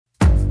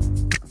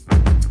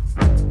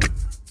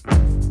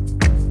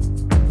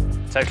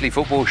Totally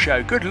Football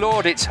Show. Good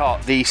Lord, it's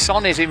hot. The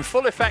sun is in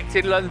full effect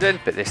in London,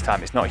 but this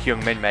time it's not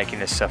Heung-min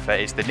making us suffer.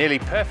 It's the nearly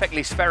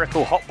perfectly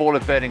spherical hot ball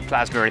of burning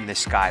plasma in the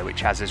sky,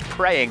 which has us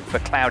praying for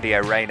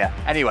Claudio Reyna.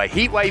 Anyway,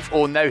 heatwave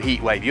or no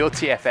heatwave, your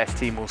TFS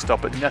team will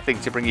stop at nothing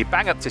to bring you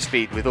bang up to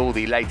speed with all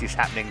the latest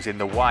happenings in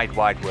the wide,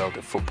 wide world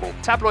of football.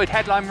 Tabloid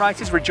headline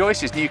writers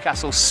rejoice as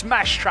Newcastle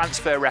smash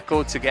transfer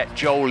record to get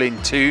Joel in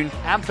tune.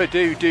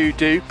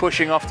 Ampadu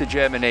pushing off to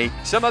Germany.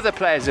 Some other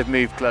players have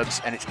moved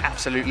clubs, and it's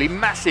absolutely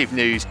massive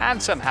news.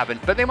 And some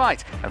haven't, but they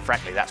might. And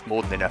frankly, that's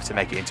more than enough to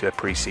make it into a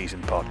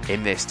pre-season pod.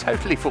 In this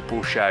Totally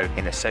Football Show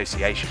in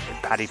association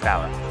with Paddy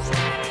Power.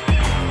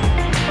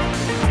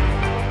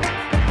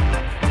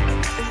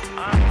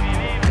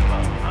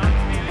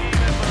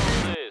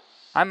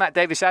 I'm Matt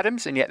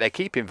Davis-Adams, and yet they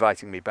keep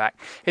inviting me back.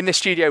 In the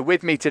studio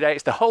with me today,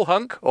 it's the whole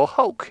hunk, or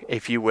Hulk,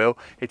 if you will,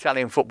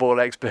 Italian football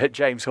expert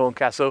James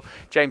Horncastle.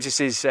 James, this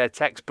is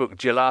textbook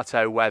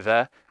gelato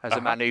weather. As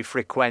a man who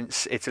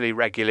frequents Italy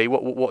regularly,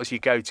 what is your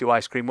go-to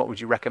ice cream? What would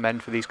you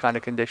recommend for these kind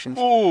of conditions?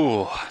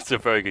 Oh, that's a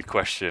very good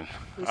question.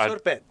 Un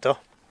sorbetto?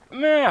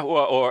 Yeah,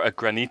 or a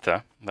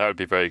granita. That would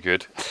be very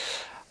good.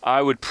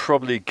 I would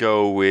probably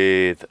go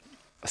with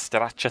a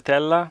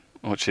stracciatella,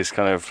 which is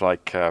kind of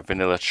like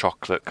vanilla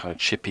chocolate, kind of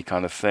chippy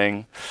kind of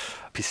thing.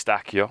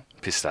 Pistachio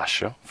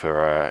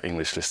for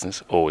English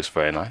listeners, always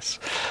very nice.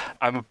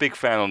 I'm a big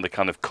fan on the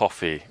kind of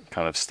coffee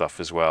kind of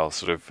stuff as well,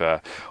 sort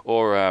of,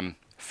 or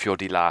fior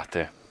di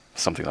latte,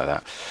 something like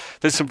that.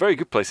 There's some very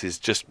good places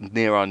just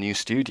near our new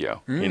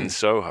studio in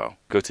Soho.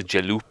 Go to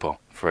Gelupo,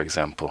 for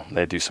example.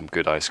 They do some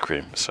good ice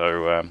cream.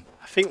 So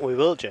I think we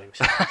will, James.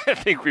 I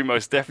think we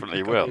most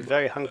definitely will. I'm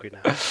very hungry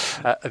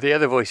now. The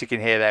other voice you can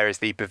hear there is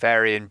the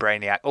Bavarian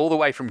brainiac, all the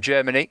way from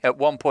Germany at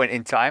one point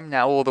in time,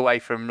 now all the way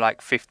from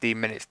like 15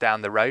 minutes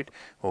down the road,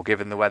 or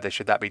given the weather,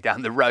 should that be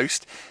down the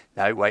roast?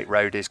 No, wait,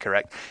 road is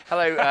correct.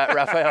 Hello,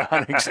 Raphael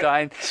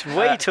Honigstein. It's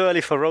way too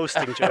early for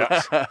roasting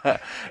jokes.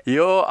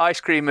 Your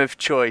ice cream of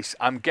choice,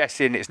 I'm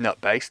guessing it's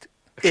nut-based.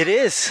 It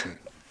is.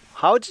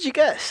 How did you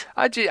guess?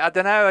 I don't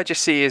know, I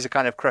just see you as a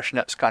kind of crushed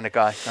nuts kind of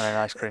guy on an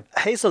ice cream.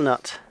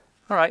 Hazelnut.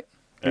 All right.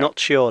 Yeah.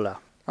 Nocciola.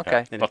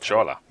 Okay. Yeah,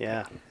 nocciola.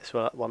 Yeah, it's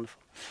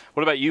wonderful.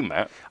 What about you,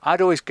 Matt?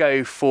 I'd always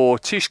go for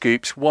 2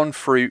 scoops, 1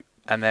 fruit,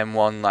 and then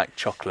 1 like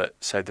chocolate.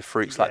 So the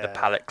fruit's like the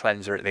palate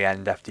cleanser at the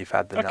end after you've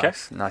had the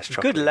nice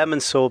chocolate. Good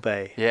lemon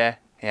sorbet. Yeah.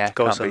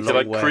 Goes can't a beat long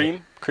it.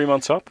 way. Cream on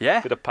top?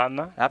 Yeah. Bit of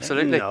panna?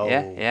 Absolutely. No.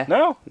 Yeah.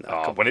 No?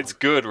 come When it's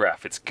good,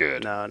 Raf, it's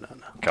good. No.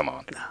 Come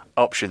on.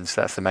 Options,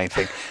 that's the main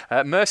thing.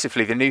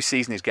 Mercifully, the new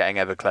season is getting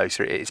ever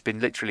closer. It's been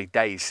literally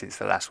days since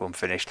the last one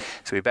finished.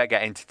 So we better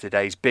get into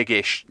today's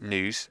big-ish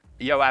news.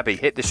 Yo, Abby,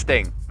 hit the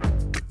sting.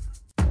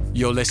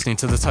 You're listening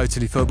to the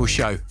Totally Football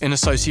Show in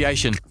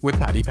association with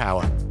Paddy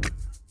Power.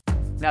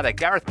 Now then,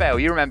 Gareth Bale,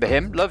 you remember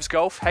him, loves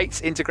golf,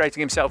 hates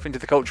integrating himself into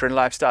the culture and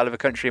lifestyle of a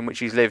country in which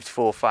he's lived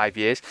for 5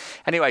 years.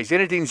 Anyway,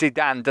 Zinedine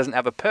Zidane doesn't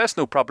have a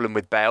personal problem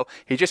with Bale.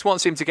 He just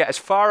wants him to get as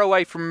far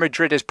away from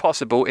Madrid as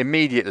possible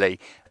immediately.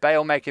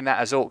 Bale making that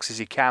as orcs as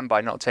he can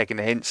by not taking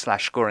the hint /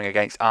 scoring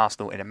against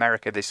Arsenal in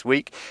America this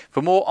week.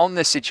 For more on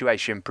this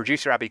situation,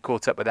 producer Abby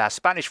caught up with our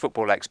Spanish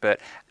football expert,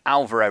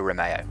 Alvaro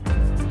Romeo.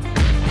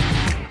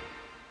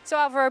 So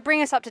Alvaro,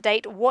 bring us up to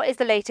date. What is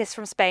the latest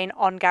from Spain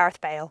on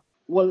Gareth Bale?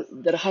 Well,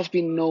 there has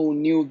been no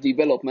new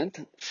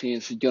development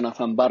since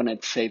Jonathan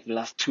Barnett said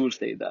last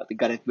Tuesday that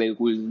Gareth Bale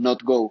will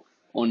not go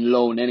on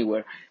loan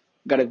anywhere.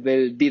 Gareth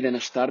Bale didn't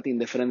start in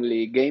the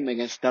friendly game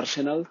against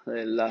Arsenal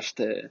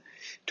last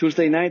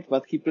Tuesday night,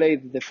 but he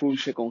played the full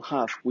second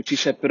half, which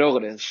is a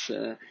progress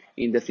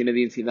in the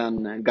Zinedine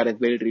Zidane-Gareth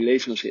Bale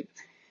relationship,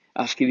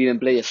 as he didn't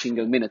play a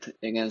single minute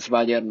against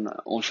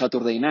Bayern on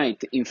Saturday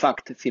night. In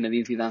fact,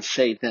 Zinedine Zidane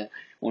said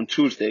on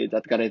Tuesday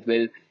that Gareth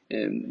Bale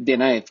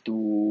denied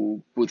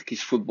to put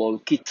his football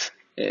kit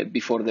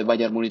before the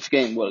Bayern Munich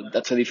game. Well,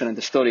 that's a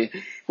different story.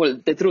 Well,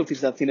 the truth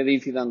is that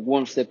Zinedine Zidane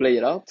wants the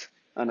player out,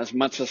 and as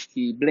much as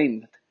he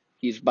blamed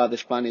his bad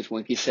Spanish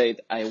when he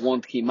said, I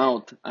want him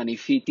out, and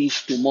if it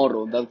is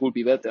tomorrow, that will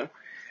be better,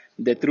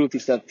 the truth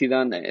is that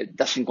Zidane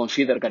doesn't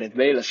consider Gareth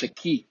Bale as a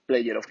key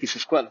player of his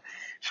squad.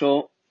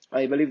 So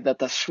I believe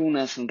that as soon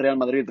as Real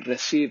Madrid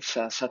receives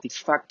a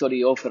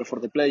satisfactory offer for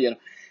the player,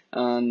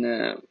 and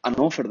an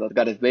offer that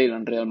Gareth Bale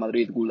and Real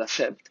Madrid will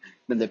accept,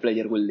 then the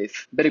player will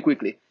leave very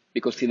quickly,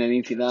 because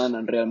Zinedine Zidane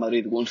and Real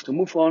Madrid wants to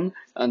move on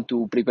and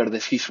to prepare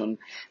the season.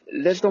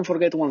 Let's don't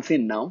forget one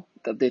thing now,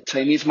 that the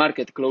Chinese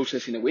market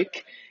closes in a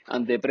week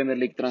and the Premier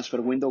League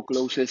transfer window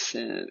closes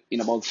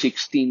in about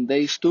 16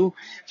 days too.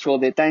 So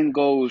the time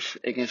goes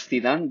against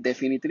Zidane,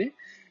 definitely.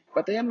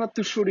 But I am not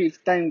too sure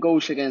if time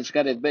goes against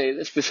Gareth Bale,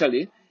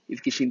 especially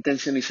if his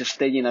intention is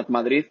staying at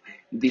Madrid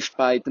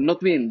despite not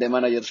being the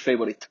manager's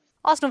favourite.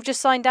 Arsenal have just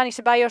signed Dani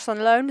Ceballos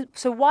on loan,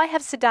 so why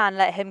have Zidane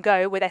let him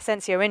go with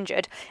Asensio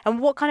injured, and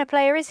what kind of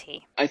player is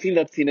he? I think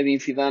that Zinedine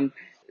Zidane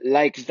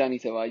likes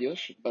Dani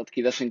Ceballos, but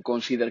he doesn't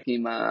consider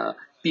him a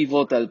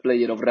pivotal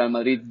player of Real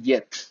Madrid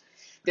yet.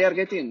 They are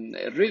getting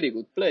a really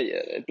good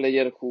player, a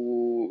player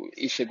who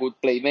is a good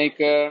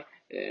playmaker,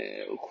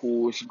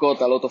 who's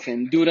got a lot of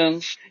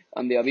endurance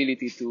and the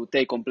ability to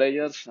take on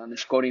players and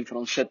scoring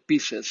from set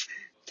pieces.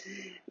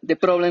 The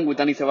problem with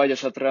Dani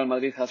Ceballos at Real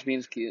Madrid has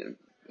been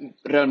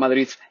Real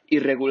Madrid's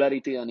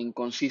irregularity and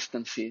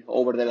inconsistency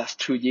over the last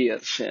 2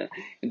 years.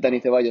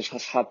 Dani Ceballos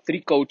has had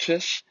 3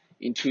 coaches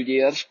in 2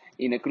 years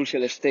in a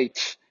crucial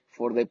stage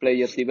for the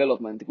player's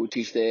development, which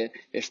is the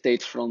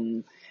stage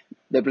from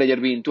the player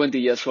being 20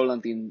 years old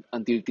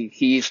until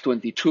he is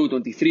 22,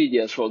 23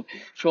 years old.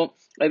 So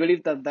I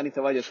believe that Dani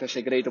Ceballos has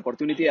a great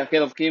opportunity.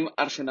 Ahead of him,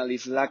 Arsenal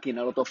is lacking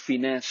a lot of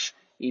finesse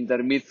in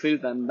their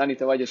midfield, and Dani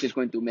Ceballos is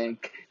going to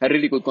make a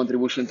really good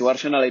contribution to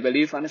Arsenal, I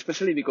believe, and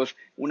especially because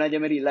Unai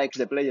Emery likes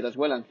the player as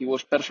well, and he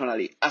was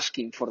personally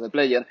asking for the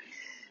player.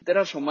 There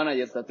are some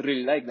managers that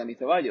really like Dani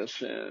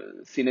Ceballos.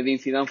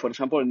 Zinedine Zidane, for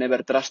example,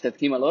 never trusted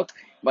him a lot,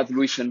 but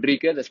Luis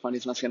Enrique, the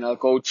Spanish national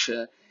coach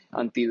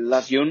until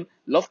last June,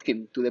 loved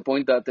him to the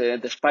point that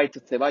despite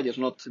Ceballos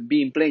not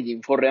being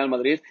playing for Real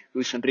Madrid,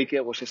 Luis Enrique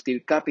was still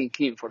capping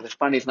him for the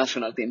Spanish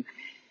national team.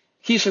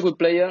 He's a good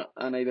player,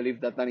 and I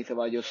believe that Dani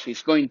Ceballos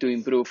is going to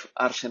improve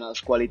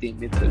Arsenal's quality in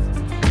midfield.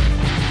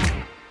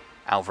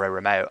 Alvaro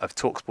Romeo of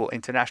TalkSport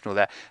International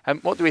there.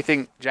 What do we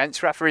think,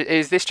 gents? Rafa,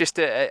 is this just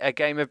a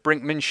game of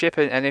brinkmanship?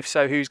 And if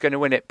so, who's going to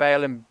win it?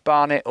 Bale and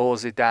Barnett or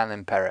Zidane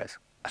and Perez?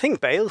 I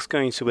think Bale's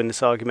going to win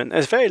this argument.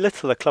 There's very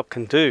little the club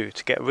can do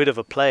to get rid of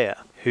a player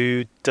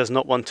who does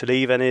not want to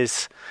leave and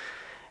is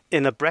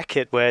in a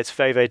bracket where it's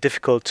very, very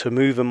difficult to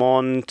move him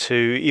on, to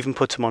even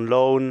put him on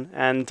loan,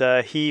 and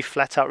he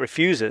flat out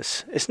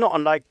refuses. It's not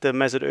unlike the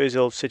Mesut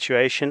Ozil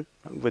situation,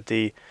 with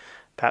the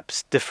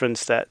perhaps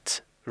difference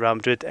that Real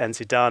Madrid and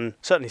Zidane,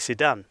 certainly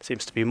Zidane,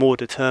 seems to be more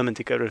determined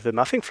to get rid of him.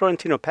 I think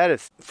Florentino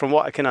Perez, from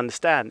what I can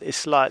understand, is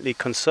slightly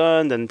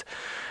concerned and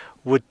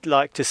would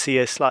like to see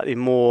a slightly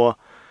more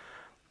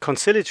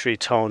conciliatory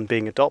tone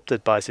being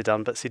adopted by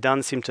Zidane, but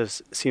Zidane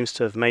seems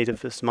to have made up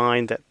his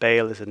mind that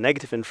Bale is a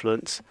negative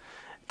influence,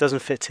 doesn't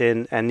fit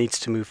in and needs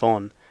to move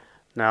on.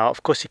 Now,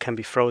 of course, he can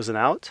be frozen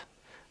out,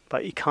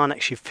 but you can't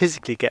actually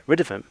physically get rid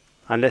of him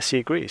unless he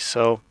agrees.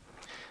 So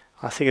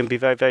I think it'd be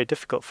very, very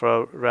difficult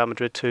for Real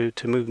Madrid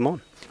to move him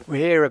on. We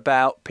hear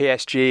about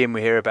PSG and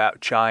we hear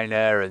about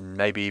China and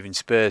maybe even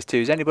Spurs too.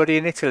 Is anybody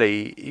in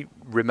Italy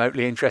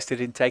remotely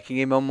interested in taking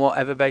him on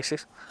whatever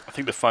basis? I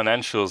think the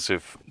financials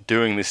of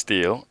doing this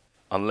deal,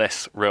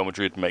 unless Real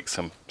Madrid makes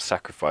some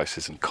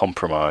sacrifices and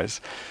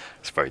compromise,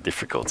 it's very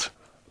difficult.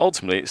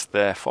 Ultimately, it's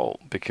their fault,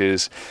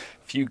 because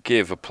if you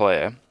give a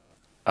player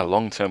a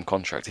long-term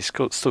contract, he's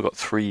still got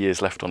 3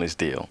 years left on his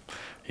deal.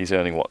 He's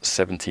earning,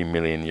 17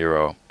 million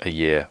euro a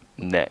year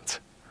net.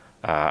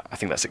 I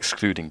think that's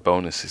excluding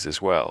bonuses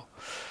as well.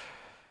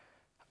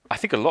 I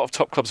think a lot of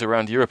top clubs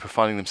around Europe are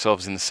finding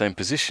themselves in the same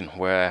position,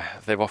 where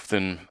they've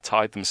often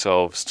tied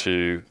themselves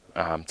to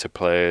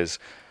players,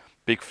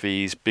 big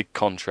fees, big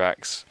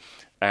contracts,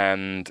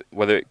 and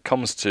whether it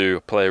comes to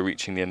a player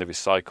reaching the end of his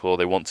cycle or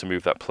they want to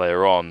move that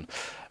player on,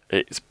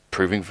 it's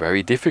proving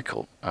very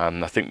difficult.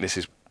 And I think this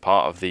is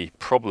part of the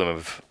problem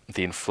of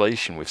the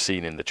inflation we've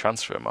seen in the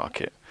transfer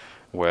market,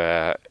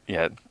 where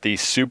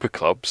these super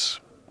clubs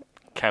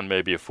can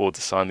maybe afford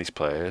to sign these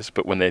players,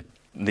 but when they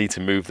need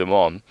to move them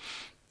on,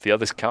 the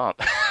others can't.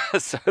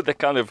 So they're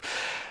kind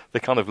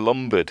of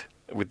lumbered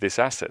with this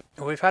asset.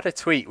 We've had a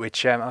tweet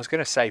which I was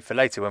going to say for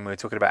later when we were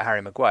talking about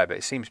Harry Maguire, but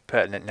it seems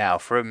pertinent now,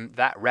 from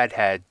that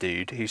red-haired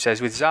dude who says,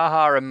 with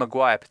Zaha and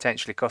Maguire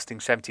potentially costing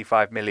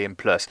 75 million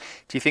plus,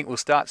 do you think we'll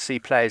start to see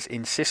players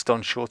insist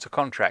on shorter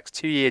contracts,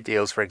 2-year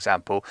deals for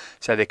example,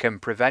 so they can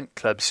prevent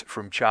clubs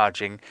from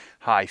charging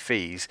high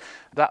fees?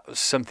 That was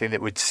something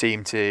that would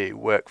seem to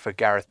work for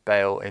Gareth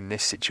Bale in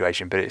this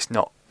situation, but it's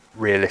not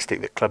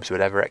realistic that clubs would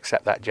ever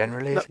accept that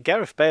generally. No,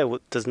 Gareth Bale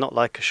does not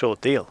like a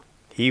short deal.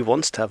 He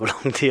wants to have a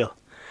long deal.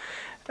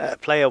 A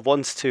player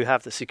wants to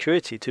have the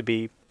security to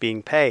be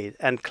being paid,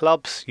 and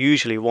clubs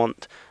usually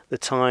want the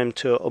time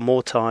to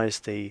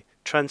amortize the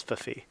transfer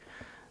fee.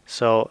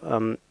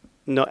 So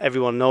not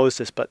everyone knows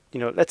this, but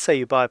let's say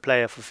you buy a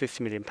player for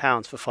 £50 million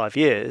for 5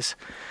 years.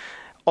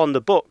 On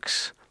the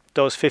books,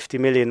 those 50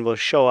 million will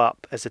show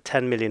up as a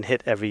 10 million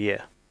hit every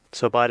year.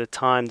 So by the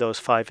time those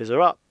 5 years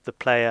are up, the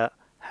player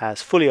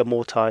has fully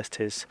amortized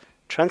his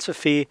transfer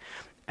fee,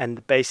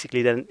 and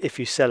basically then if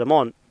you sell him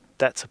on,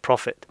 that's a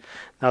profit.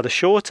 Now, the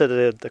shorter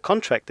the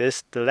contract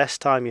is, the less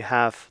time you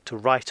have to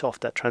write off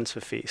that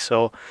transfer fee.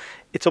 So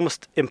it's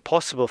almost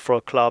impossible for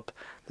a club,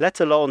 let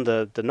alone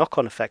the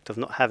knock-on effect of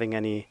not having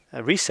any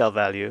resale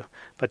value,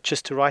 but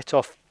just to write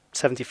off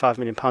 £75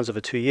 million over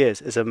 2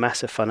 years is a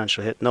massive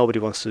financial hit. Nobody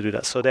wants to do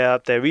that. So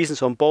there are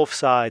reasons on both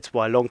sides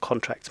why long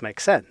contracts make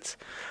sense.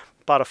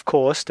 But of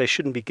course, they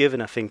shouldn't be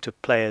given, I think, to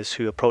players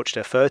who approach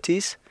their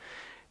 30s,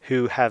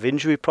 who have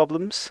injury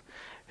problems,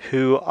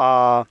 who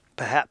are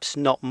perhaps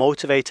not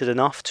motivated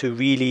enough to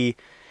really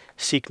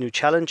seek new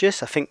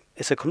challenges. I think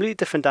it's a completely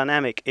different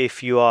dynamic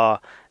if you are,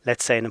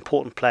 let's say, an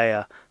important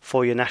player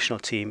for your national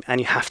team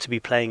and you have to be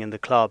playing in the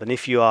club. And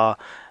if you are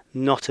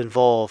not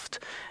involved,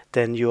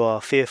 then you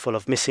are fearful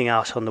of missing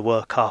out on the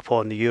World Cup or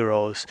on the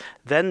Euros.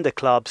 Then the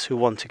clubs who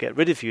want to get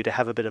rid of you, they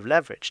have a bit of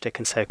leverage. They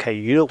can say, okay,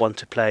 you don't want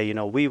to play,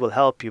 we will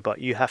help you, but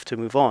you have to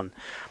move on.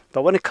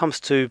 But when it comes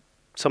to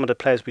some of the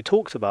players we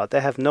talked about,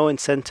 they have no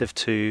incentive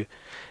to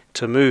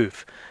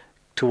move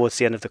towards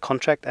the end of the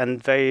contract,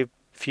 and very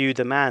few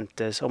demand.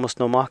 There's almost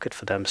no market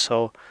for them.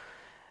 So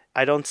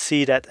I don't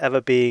see that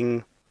ever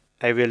being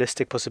a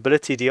realistic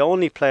possibility. The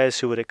only players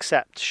who would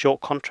accept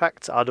short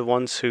contracts are the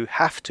ones who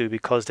have to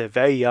because they're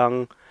very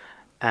young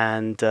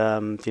and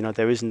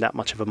there isn't that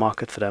much of a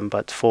market for them.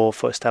 But for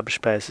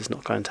established players, it's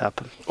not going to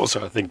happen.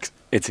 Also, I think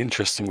it's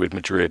interesting with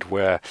Madrid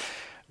where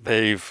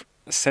they've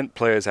sent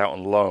players out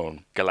on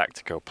loan,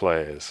 Galactico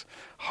players,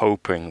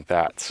 hoping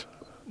that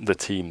the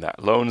team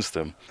that loans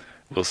them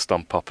will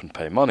stump up and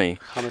pay money.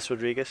 James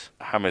Rodriguez.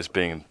 James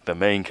being the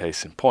main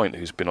case in point,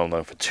 who's been on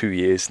loan for 2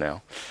 years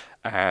now.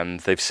 And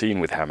they've seen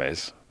with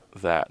James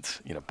that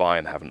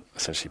Bayern haven't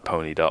essentially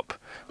ponied up.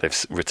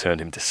 They've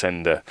returned him to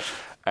sender,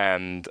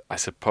 and I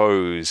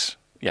suppose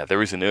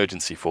there is an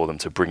urgency for them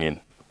to bring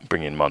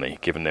in money,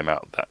 given the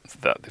amount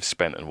that they've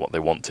spent and what they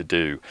want to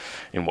do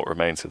in what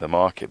remains of the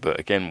market. But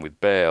again, with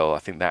Bale, I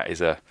think that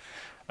is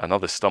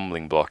another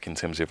stumbling block in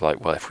terms of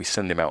if we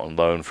send him out on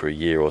loan for a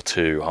year or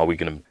two, are we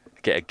going to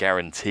get a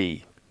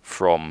guarantee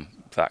from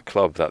that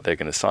club that they're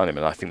going to sign him?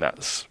 And I think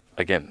that's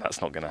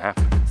not going to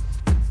happen.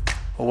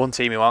 Well, one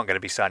team who aren't going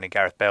to be signing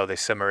Gareth Bale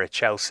this summer are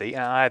Chelsea.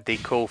 I had the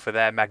call for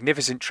their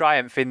magnificent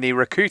triumph in the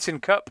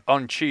Rakuten Cup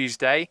on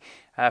Tuesday.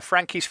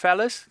 Frankie's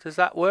Fellas, does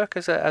that work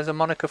as a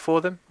moniker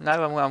for them? No,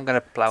 I'm going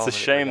to plough on. It's a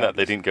shame that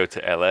they didn't go to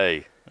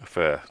LA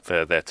for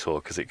their tour,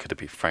 because it could have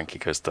been Frankie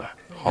goes to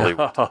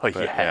Hollywood. Oh,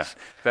 yes.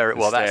 Very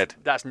well. Instead,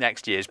 that's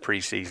next year's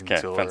pre-season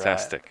tour.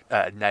 Fantastic.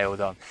 Nailed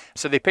on.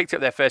 So they picked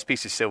up their first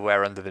piece of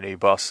silverware under the new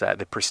boss,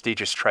 the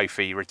prestigious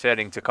trophy,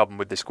 returning to Cobham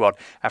with the squad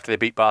after they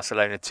beat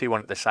Barcelona 2-1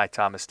 at the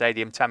Saitama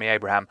Stadium. Tammy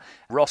Abraham,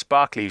 Ross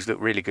Barkley, who's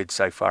looked really good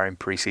so far in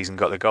pre-season,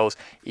 got the goals.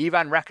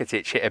 Ivan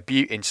Rakitic hit a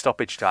beaut in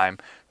stoppage time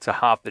to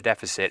halve the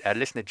deficit.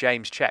 Listener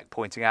James Check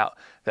pointing out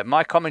that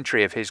my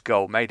commentary of his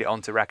goal made it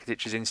onto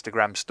Rakitic's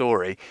Instagram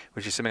story,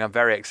 which is something I'm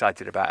very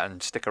excited about,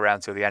 and stick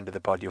around till the end of the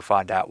pod, you'll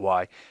find out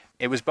why.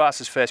 It was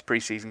Barca's first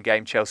pre-season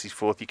game, Chelsea's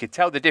fourth. You could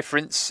tell the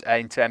difference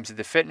in terms of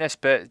the fitness,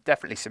 but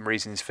definitely some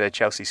reasons for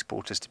Chelsea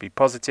supporters to be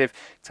positive.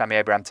 Tammy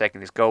Abraham taking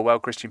his goal well.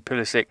 Christian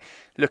Pulisic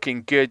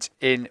looking good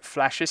in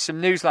flashes.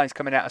 Some news lines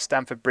coming out of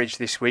Stamford Bridge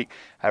this week.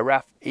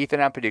 Ethan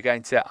Ampadu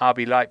going to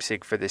RB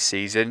Leipzig for this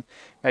season.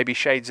 Maybe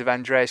shades of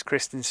Andreas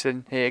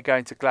Christensen here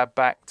going to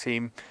Gladbach,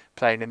 team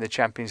playing in the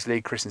Champions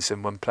League.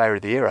 Christensen won Player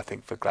of the Year, I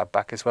think, for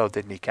Gladbach as well,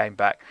 didn't he? Came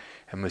back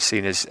and was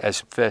seen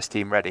as first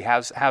team ready.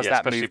 How's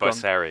that move gone? Especially by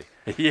Sarri.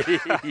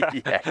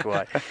 Yeah,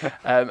 quite.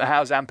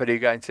 How's Ampadu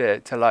going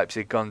to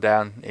Leipzig gone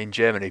down in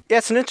Germany? Yeah,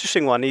 it's an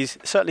interesting one. He's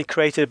certainly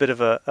created a bit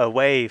of a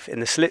wave in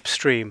the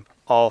slipstream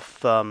of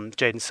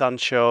Jadon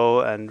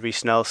Sancho and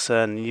Reece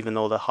Nelson, even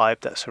all the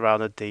hype that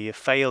surrounded the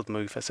failed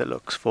move, as it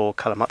looks, for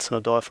Callum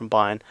Hudson-Odoi from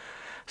Bayern.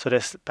 So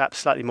there's perhaps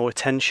slightly more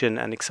attention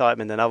and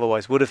excitement than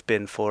otherwise would have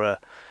been for a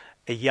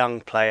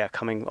young player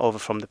coming over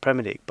from the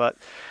Premier League. But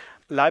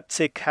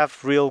Leipzig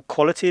have real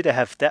quality. They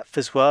have depth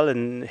as well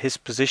in his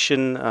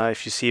position.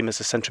 If you see him as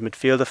a central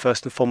midfielder,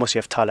 first and foremost, you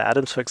have Tyler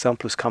Adams, for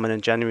example, who's come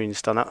in January and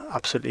he's done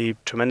absolutely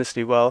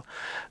tremendously well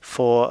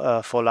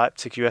for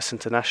Leipzig, US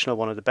international,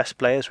 one of the best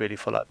players really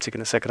for Leipzig in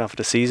the second half of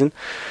the season.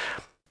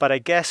 But I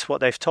guess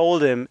what they've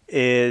told him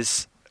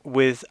is,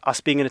 with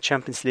us being in the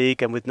Champions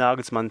League and with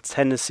Nagelsmann's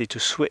tendency to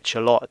switch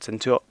a lot and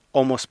to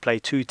almost play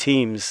two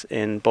teams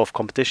in both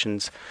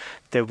competitions,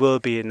 there will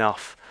be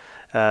enough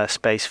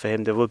space for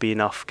him. There will be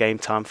enough game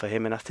time for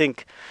him. And I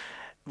think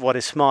what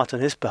is smart on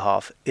his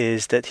behalf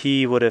is that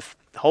he would have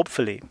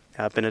hopefully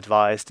been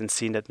advised and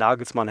seen that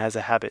Nagelsmann has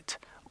a habit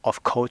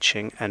of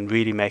coaching and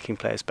really making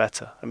players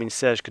better. I mean,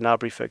 Serge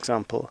Gnabry, for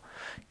example,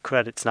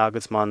 credits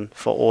Nagelsmann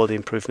for all the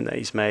improvement that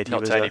he's made.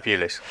 Not Tony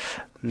Pulis.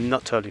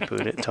 Not Tony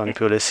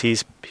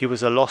Pulis. He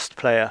was a lost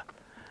player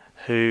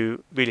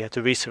who really had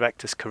to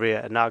resurrect his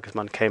career, and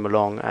Nagelsmann came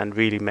along and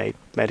really made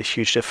a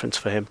huge difference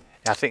for him.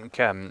 I think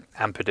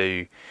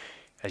Ampadu,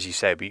 as you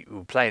say, we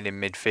were playing in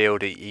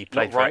midfield. He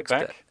played right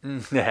back.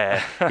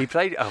 Yeah, he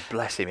played. Oh,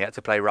 bless him! He had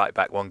to play right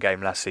back one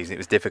game last season. It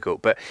was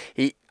difficult, but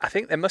I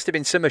think there must have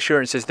been some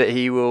assurances that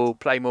he will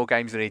play more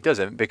games than he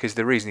doesn't, because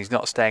the reason he's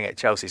not staying at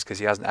Chelsea is because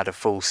he hasn't had a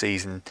full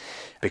season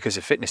because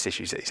of fitness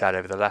issues that he's had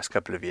over the last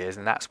couple of years,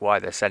 and that's why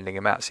they're sending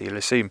him out. So you'll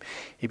assume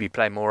he'd be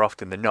playing more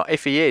often than not.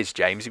 If he is,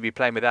 James, he'd be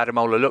playing with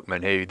Ademola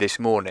Lookman, who this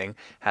morning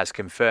has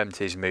confirmed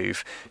his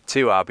move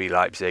to RB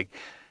Leipzig.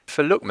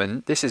 For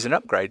Lookman, this is an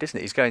upgrade, isn't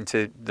it? He's going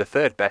to the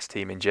third best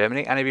team in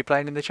Germany, and he'll be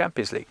playing in the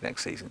Champions League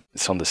next season.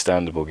 It's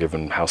understandable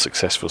given how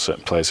successful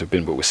certain players have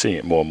been, but we're seeing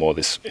it more and more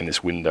in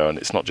this window, and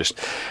it's not just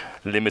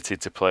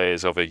limited to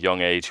players of a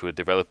young age who are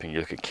developing. You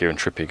look at Kieran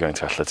Trippier going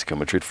to Atletico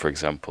Madrid, for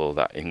example,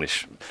 that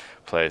English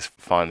players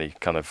finally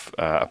kind of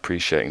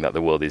appreciating that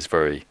the world is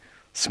very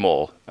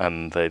small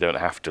and they don't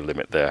have to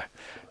limit their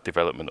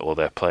development or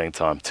their playing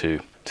time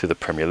to the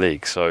Premier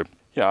League. So,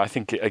 I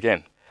think,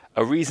 again,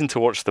 a reason to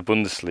watch the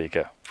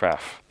Bundesliga,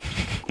 Raf.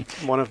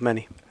 One of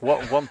many.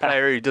 One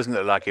player who doesn't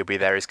look like he'll be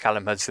there is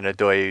Callum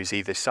Hudson-Odoi, who's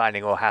either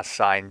signing or has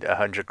signed a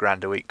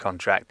 $100,000 a week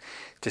contract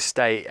to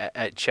stay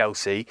at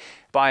Chelsea.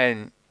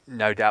 Bayern,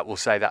 no doubt, will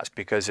say that's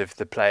because of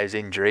the player's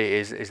injury.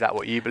 Is that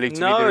what you believe to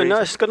be the reason? No,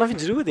 it's got nothing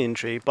to do with the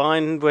injury.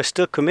 Bayern were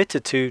still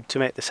committed to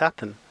make this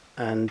happen.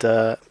 And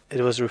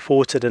it was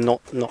reported and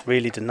not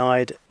really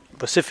denied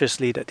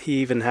vociferously that he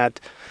even had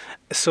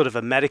sort of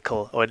a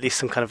medical, or at least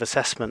some kind of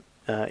assessment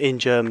in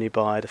Germany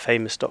by the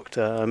famous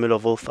Dr.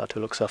 Müller-Wohlfahrt, who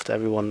looks after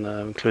everyone,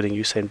 including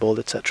Usain Bolt,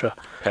 etc.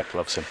 Pep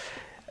loves him.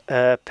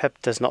 Pep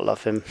does not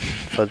love him,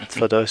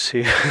 for those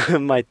who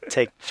might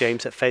take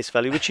James at face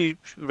value, which you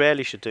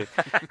rarely should do.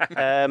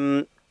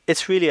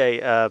 It's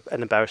really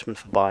an embarrassment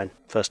for Bayern,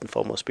 first and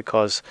foremost,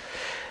 because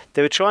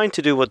they were trying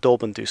to do what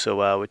Dortmund do so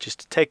well, which is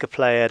to take a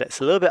player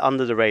that's a little bit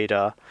under the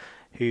radar,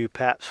 who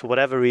perhaps for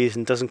whatever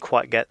reason doesn't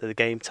quite get the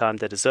game time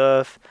they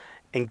deserve,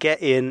 and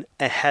get in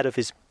ahead of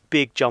his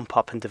big jump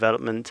up in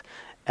development.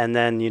 And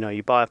then,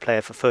 you buy a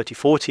player for 30,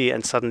 40,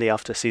 and suddenly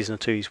after a season or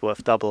two, he's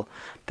worth double.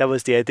 That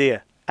was the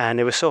idea. And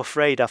they were so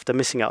afraid after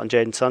missing out on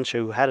Jadon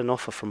Sancho, who had an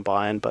offer from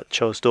Bayern but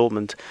chose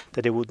Dortmund,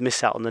 that they would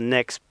miss out on the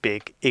next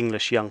big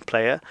English young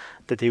player,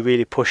 that they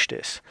really pushed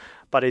this.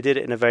 But they did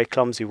it in a very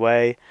clumsy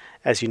way.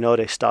 As you know,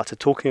 they started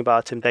talking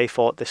about him. They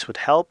thought this would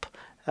help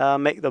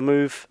make the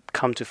move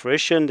come to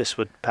fruition. This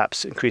would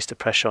perhaps increase the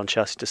pressure on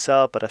Chelsea to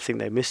sell, but I think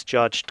they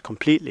misjudged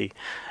completely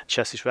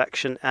Chelsea's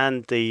reaction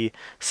and the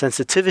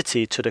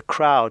sensitivity to the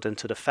crowd and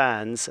to the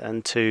fans,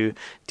 and to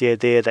the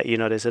idea that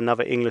there's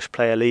another English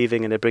player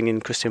leaving and they bring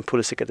in Christian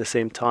Pulisic at the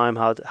same time.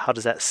 How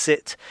does that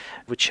sit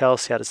with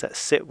Chelsea? How does that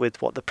sit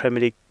with what the Premier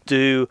League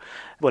do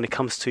when it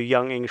comes to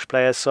young English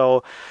players?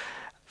 So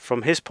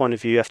from his point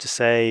of view, you have to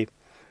say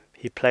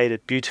he played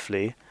it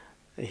beautifully.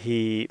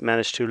 He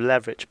managed to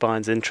leverage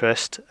Bayern's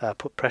interest,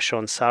 put pressure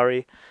on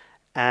Sarri,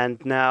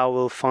 and now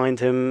will find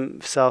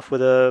himself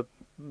with a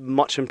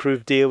much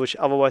improved deal, which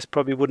otherwise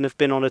probably wouldn't have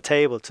been on the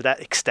table to that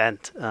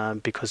extent,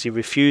 because he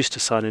refused to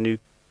sign a new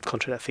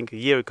contract, I think, a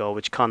year ago,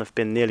 which can't have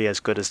been nearly as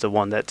good as the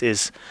one that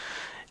is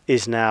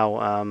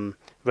now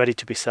ready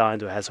to be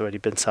signed or has already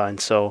been signed.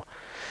 So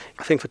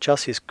I think for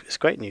Chelsea it's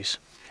great news.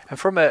 And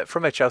from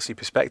a Chelsea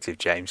perspective,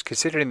 James,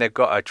 considering they've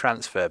got a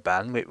transfer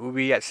ban,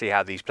 we yet to see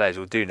how these players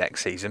will do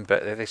next season,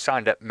 but they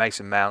signed up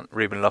Mason Mount,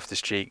 Ruben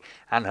Loftus-Cheek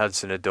and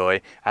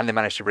Hudson-Odoi, and they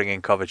managed to bring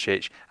in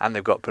Kovacic, and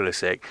they've got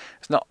Pulisic.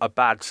 It's not a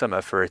bad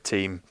summer for a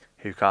team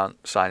who can't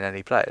sign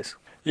any players.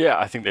 Yeah,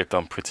 I think they've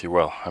done pretty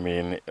well. I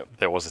mean,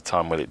 there was a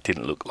time when it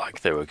didn't look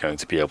like they were going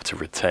to be able to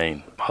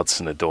retain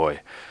Hudson-Odoi.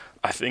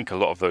 I think a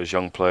lot of those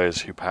young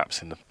players who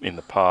perhaps in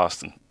the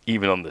past, and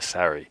even under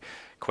Sarri,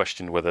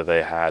 questioned whether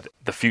they had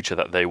the future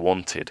that they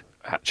wanted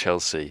at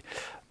Chelsea,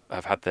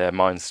 have had their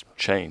minds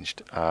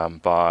changed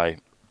by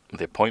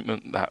the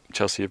appointment that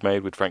Chelsea have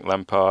made with Frank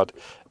Lampard,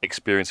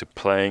 experience of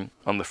playing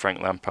under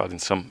Frank Lampard in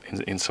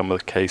some of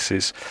the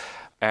cases,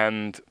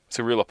 and it's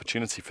a real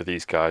opportunity for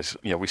these guys.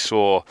 We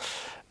saw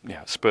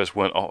Spurs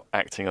weren't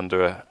acting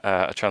under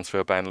a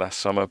transfer ban last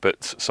summer,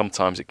 but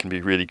sometimes it can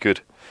be really good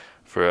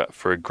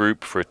for a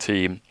group, for a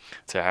team,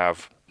 to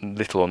have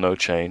little or no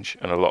change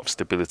and a lot of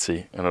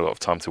stability and a lot of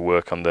time to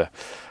work under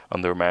a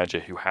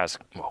manager who has,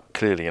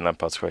 clearly in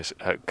Lampard's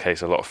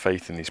case, a lot of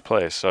faith in these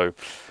players. So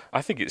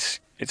I think it's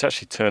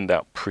actually turned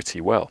out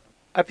pretty well.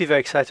 I'd be very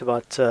excited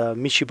about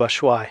Michy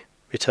Batshuayi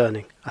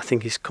returning. I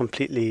think he's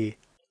completely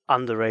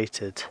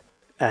underrated,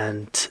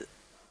 and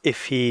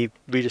if he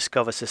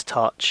rediscovers his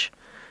touch,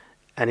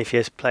 and if he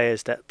has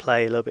players that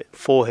play a little bit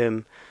for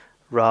him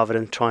rather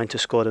than trying to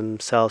score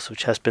themselves,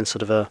 which has been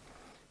sort of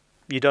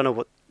you don't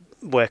know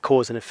where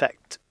cause and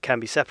effect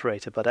can be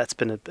separated, but that's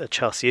been a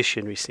Chelsea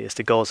issue in recent years.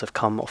 The goals have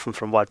come often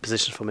from wide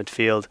positions from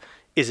midfield.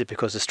 Is it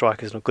because the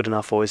striker is not good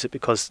enough, or is it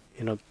because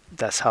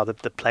that's how the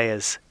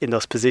players in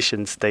those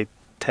positions, they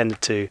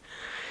tended to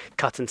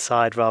cut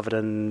inside rather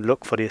than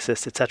look for the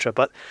assist, etc.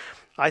 But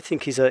I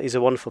think he's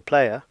a wonderful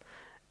player,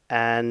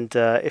 and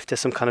if there's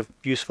some kind of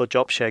useful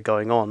job share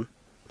going on,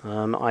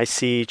 I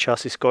see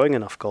Chelsea scoring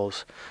enough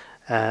goals.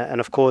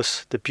 And of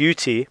course, the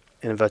beauty,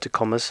 in inverted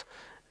commas,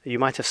 you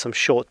might have some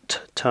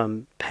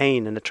short-term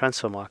pain in the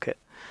transfer market,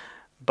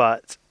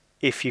 but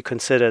if you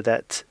consider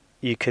that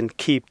you can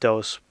keep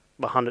those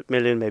 100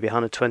 million, maybe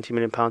 120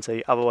 million pounds that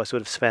you otherwise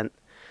would have spent,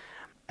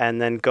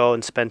 and then go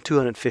and spend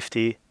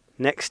 250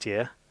 next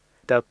year,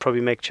 that'll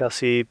probably make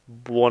Chelsea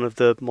one of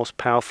the most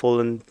powerful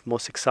and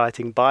most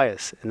exciting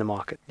buyers in the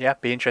market. Yeah,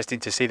 be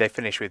interesting to see. They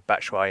finish with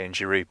Batshuayi and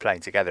Giroud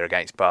playing together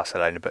against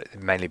Barcelona, but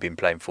they've mainly been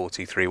playing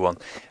 4-2-3-1.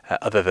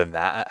 Other than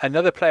that,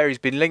 another player who's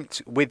been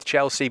linked with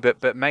Chelsea,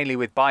 but mainly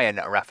with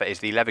Bayern, Rafa, is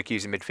the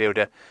Leverkusen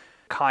midfielder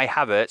Kai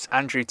Havertz.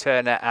 Andrew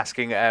Turner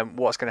asking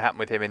what's going to happen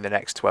with him in the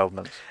next 12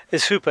 months.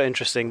 It's super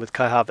interesting with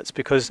Kai Havertz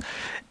because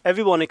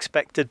everyone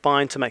expected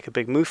Bayern to make a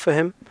big move for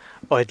him,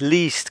 or at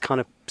least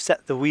kind of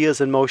set the wheels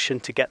in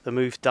motion to get the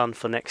move done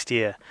for next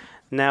year.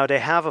 Now they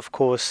have, of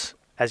course,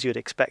 as you'd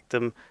expect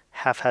them,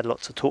 have had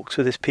lots of talks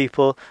with his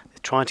people. They're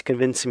trying to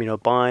convince him,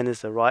 Bayern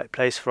is the right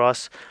place for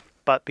us.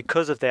 But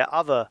because of their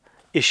other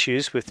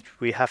issues, which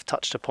we have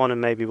touched upon,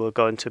 and maybe we'll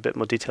go into a bit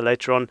more detail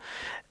later on.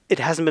 It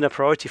hasn't been a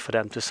priority for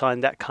them to sign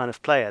that kind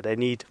of player. They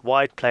need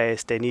wide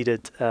players. They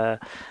needed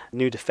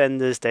new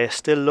defenders. They're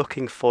still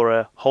looking for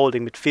a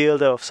holding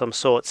midfielder of some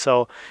sort.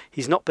 So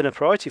he's not been a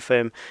priority for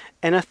him.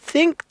 And I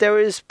think there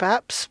is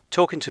perhaps,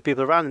 talking to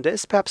people around him,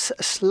 there's perhaps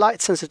a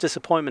slight sense of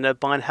disappointment that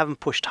Bayern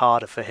haven't pushed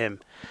harder for him.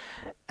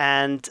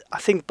 And I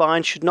think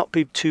Bayern should not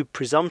be too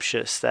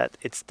presumptuous that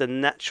it's the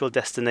natural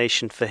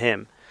destination for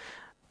him.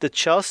 The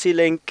Chelsea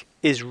link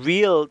is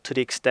real to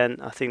the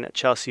extent, I think, that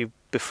Chelsea,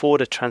 before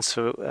the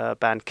transfer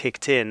ban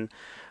kicked in,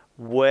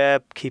 were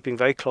keeping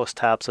very close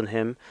tabs on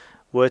him.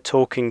 We're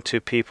talking to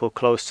people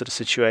close to the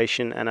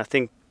situation, and I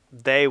think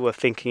they were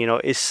thinking,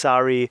 is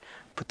Sarri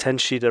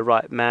potentially the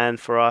right man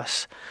for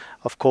us?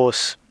 Of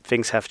course,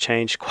 things have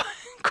changed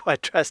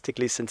quite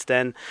drastically since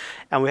then,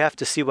 and we have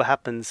to see what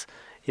happens,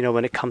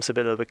 when it comes a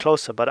little bit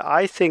closer. But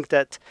I think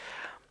that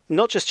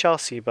not just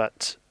Chelsea,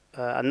 but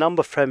a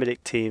number of Premier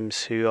League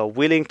teams who are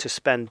willing to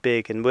spend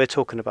big, and we're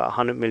talking about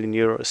 100 million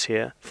euros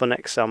here for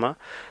next summer,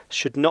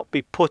 should not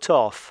be put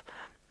off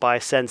by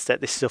a sense that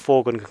this is a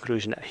foregone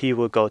conclusion that he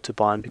will go to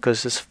Bayern,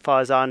 because as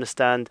far as I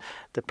understand,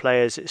 the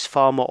players is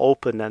far more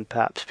open than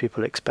perhaps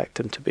people expect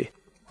him to be.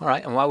 All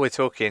right, and while we're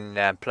talking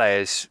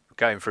players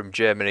going from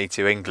Germany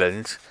to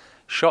England,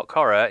 shock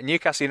horror,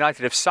 Newcastle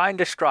United have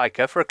signed a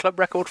striker for a club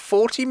record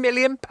 £40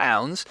 million.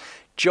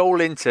 Joel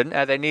Linton,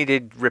 they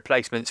needed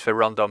replacements for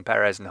Rondon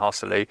Perez and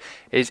Joselu.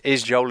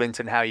 Is Joel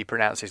Linton how you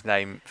pronounce his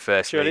name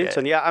first? Joel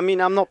Linton, yeah. I mean,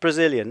 I'm not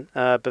Brazilian,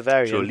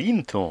 Bavarian. Joel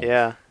Linton.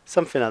 Yeah,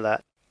 something like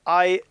that.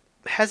 I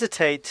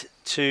hesitate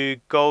to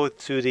go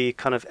to the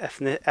kind of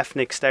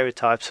ethnic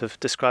stereotypes of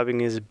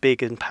describing him as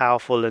big and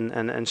powerful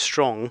and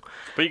strong.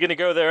 But you're going to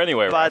go there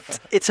anyway, right? But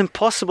it's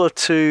impossible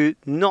to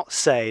not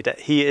say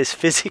that he is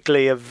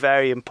physically a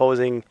very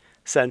imposing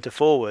centre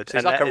forward. So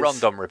it's like a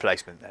Rondon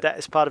replacement then. That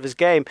is part of his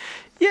game.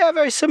 Yeah,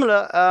 very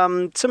similar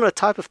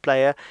type of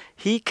player.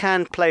 He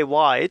can play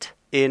wide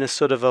in a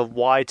sort of a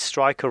wide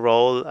striker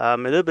role, a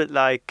little bit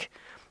like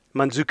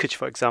Mandzukic,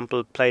 for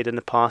example, played in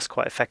the past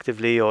quite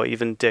effectively, or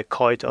even Dirk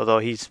Kuyt, although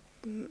he's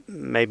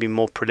maybe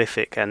more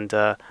prolific and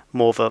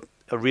more of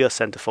a real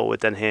centre forward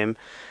than him.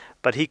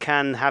 But he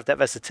can have that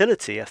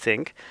versatility, I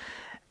think.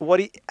 What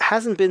he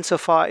hasn't been so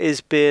far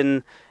is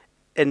been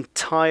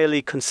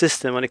entirely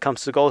consistent when it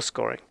comes to goal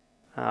scoring.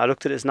 I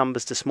looked at his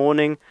numbers this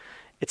morning.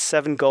 It's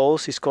 7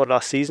 goals he scored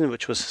last season,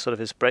 which was sort of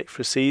his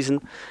breakthrough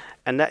season.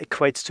 And that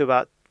equates to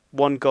about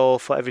 1 goal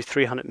for every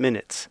 300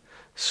 minutes.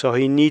 So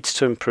he needs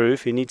to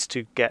improve. He needs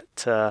to get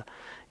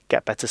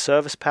better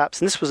service,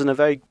 perhaps. And this was in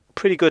a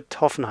pretty good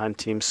Hoffenheim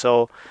team.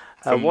 So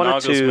from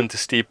Nagelsmann to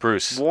Steve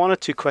Bruce. 1 or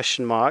 2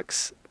 question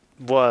marks.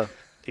 Well,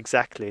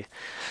 exactly.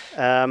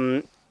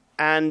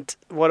 And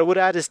what I would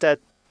add is that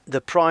the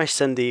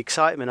price and the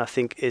excitement, I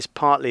think, is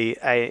partly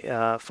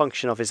a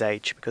function of his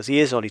age, because he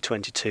is only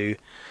 22.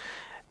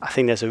 I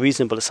think there's a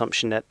reasonable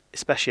assumption that,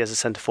 especially as a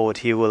centre-forward,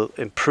 he will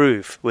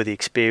improve with the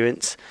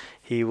experience.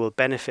 He will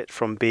benefit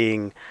from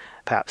being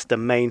perhaps the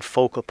main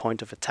focal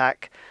point of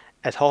attack.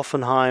 At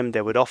Hoffenheim,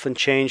 they would often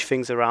change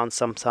things around.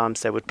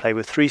 Sometimes they would play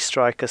with 3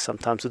 strikers,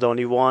 sometimes with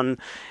only 1.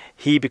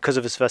 He, because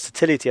of his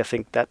versatility, I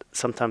think that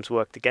sometimes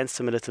worked against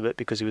him a little bit,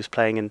 because he was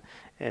playing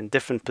in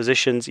different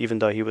positions. Even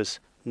though he was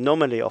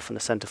normally often a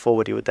centre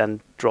forward, he would then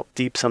drop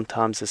deep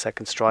sometimes, a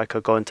second striker,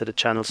 go into the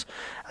channels.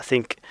 I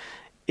think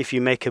if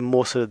you make him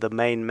more sort of the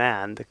main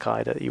man, the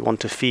guy that you want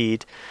to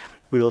feed,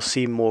 we will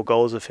see more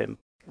goals of him.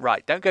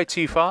 Right, don't go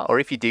too far, or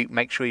if you do,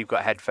 make sure you've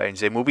got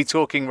headphones in. We'll be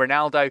talking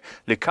Ronaldo,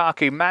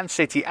 Lukaku, Man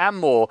City and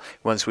more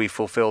once we've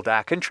fulfilled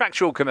our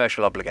contractual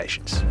commercial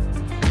obligations.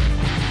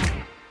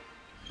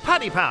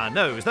 Paddy Power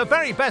knows the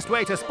very best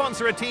way to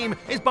sponsor a team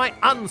is by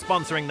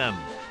unsponsoring them.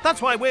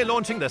 That's why we're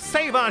launching the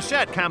Save Our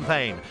Shirt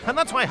campaign, and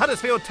that's why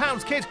Huddersfield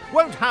Town's kit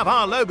won't have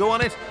our logo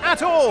on it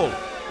at all.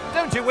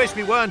 Don't you wish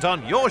we weren't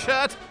on your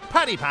shirt?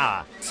 Paddy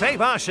Power,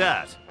 Save Our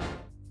Shirt.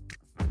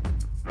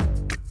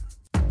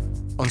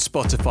 On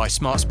Spotify,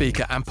 smart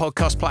speaker and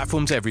podcast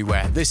platforms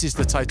everywhere, this is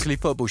the Totally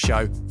Football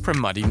Show from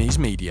Muddy Knees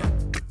Media.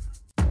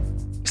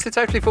 It's the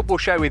Totally Football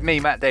Show with me,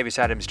 Matt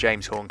Davis-Adams,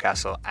 James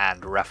Horncastle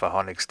and Rafa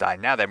Honigstein.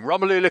 Now then,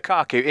 Romelu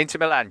Lukaku, Inter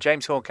Milan.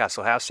 James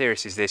Horncastle, how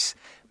serious is this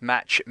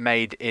match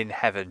made in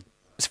heaven?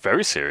 It's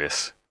very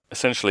serious.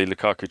 Essentially,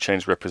 Lukaku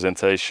changed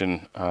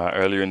representation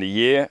earlier in the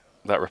year.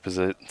 That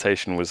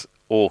representation was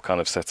all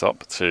kind of set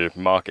up to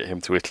market him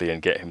to Italy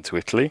and get him to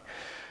Italy.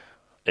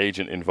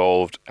 Agent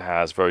involved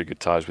has very good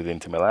ties with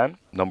Inter Milan.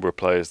 Number of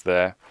players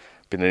there.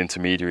 Been an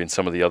intermediary in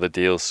some of the other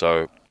deals,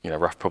 so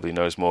Raf probably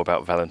knows more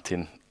about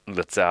Valentin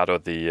Lazaro,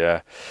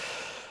 the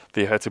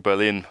Hertha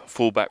Berlin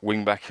fullback,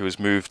 wingback who was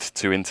moved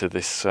to Inter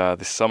this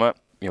summer.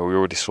 We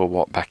already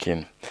saw back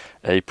in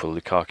April,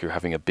 Lukaku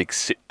having a big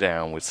sit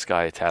down with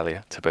Sky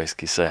Italia to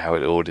basically say how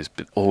it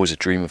always a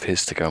dream of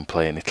his to go and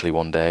play in Italy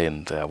one day,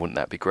 and wouldn't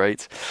that be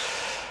great?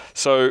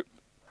 So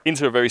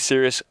Inter are very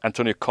serious.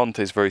 Antonio Conte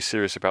is very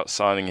serious about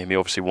signing him. He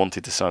obviously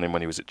wanted to sign him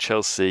when he was at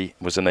Chelsea,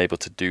 was unable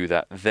to do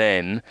that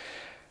then.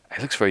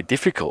 it looks very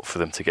difficult for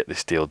them to get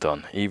this deal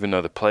done. Even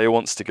though the player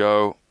wants to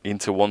go,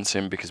 Inter wants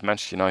him, because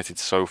Manchester United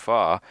so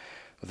far,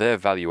 their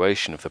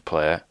valuation of the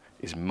player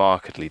is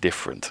markedly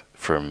different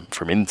from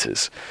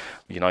Inter's.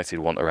 United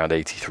want around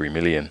 83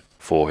 million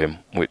for him,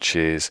 which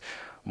is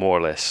more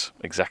or less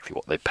exactly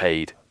what they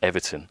paid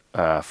Everton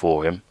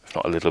for him, if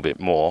not a little bit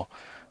more.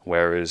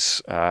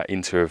 Whereas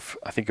Inter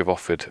have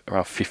offered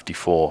around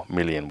 54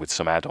 million with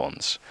some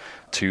add-ons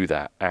to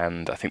that,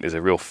 and I think there's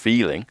a real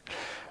feeling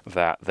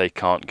that they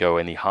can't go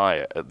any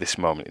higher at this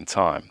moment in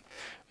time.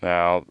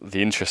 Now,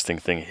 the interesting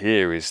thing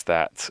here is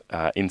that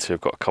Inter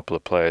have got a couple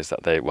of players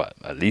that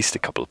at least a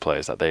couple of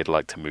players that they'd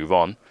like to move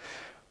on.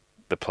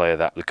 The player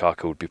that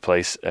Lukaku would be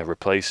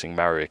replacing,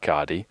 Mario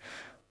Icardi,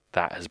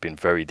 that has been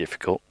very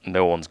difficult.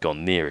 No one's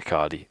gone near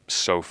Icardi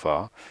so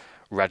far.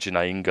 Radja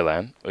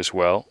Nainggolan as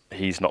well.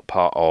 He's not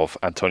part of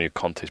Antonio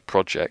Conte's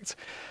project.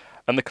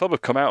 And the club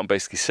have come out and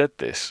basically said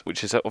this,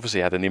 which has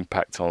obviously had an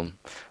impact on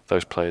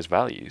those players'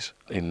 values,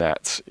 in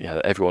that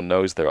everyone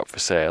knows they're up for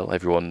sale.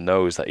 Everyone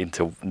knows that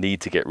Inter need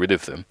to get rid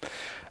of them.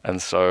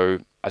 And so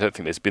I don't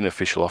think there's been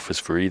official offers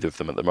for either of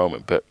them at the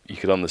moment, but you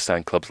could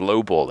understand clubs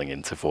lowballing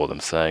Inter for them,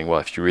 saying, well,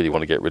 if you really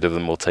want to get rid of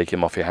them, we'll take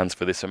him off your hands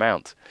for this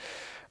amount.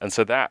 And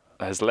so that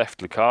has left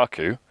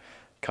Lukaku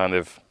kind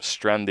of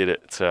stranded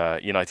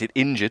at United,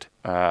 injured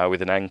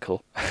with an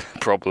ankle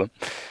problem.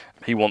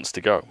 He wants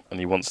to go, and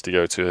he wants to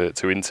go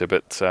to Inter,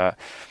 but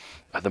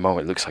at the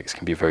moment it looks like it's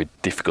going to be very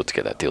difficult to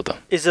get that deal done.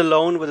 Is a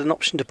loan with an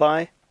option to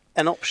buy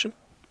an option?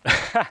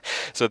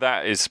 So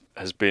that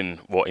has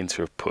been what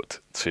Inter have put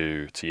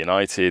to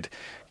United.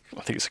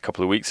 I think it's a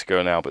couple of weeks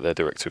ago now, but their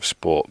director of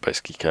sport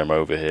basically came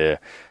over here,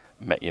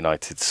 met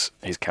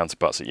his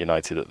counterparts at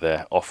United at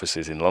their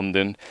offices in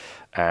London,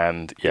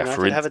 and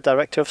United have a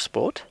director of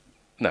sport?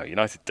 No,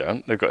 United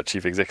don't. They've got a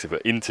chief executive,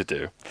 but Inter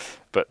do.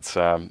 But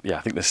I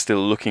think they're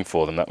still looking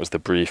for them. That was the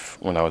brief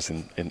when I was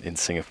in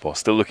Singapore.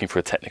 Still looking for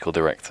a technical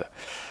director.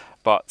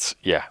 But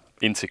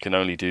Inter can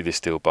only do this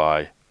deal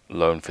by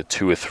loan for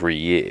 2 or 3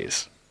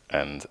 years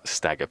and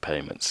stagger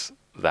payments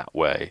that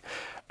way.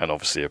 And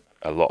obviously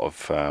a lot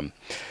of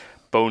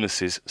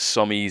bonuses,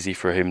 some easy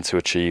for him to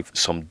achieve,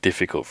 some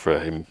difficult for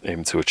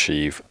him to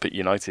achieve. But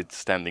United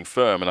standing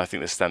firm, and I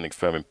think they're standing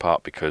firm in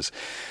part because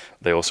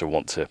they also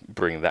want to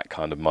bring that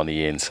kind of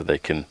money in so they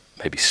can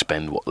maybe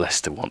spend what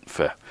Leicester want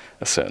for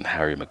a certain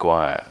Harry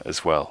Maguire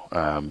as well,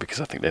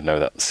 because I think they know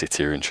that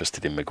City are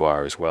interested in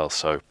Maguire as well.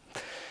 So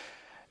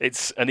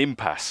it's an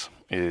impasse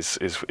is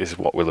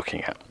what we're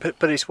looking at.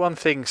 But it's one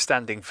thing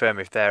standing firm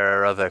if there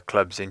are other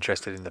clubs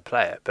interested in the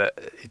player,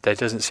 but there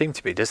doesn't seem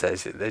to be, does there?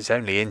 There's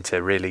only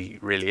Inter really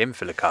in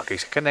for Lukaku.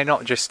 So can they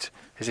not just,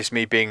 is this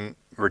me being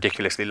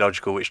ridiculously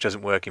logical, which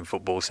doesn't work in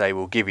football, say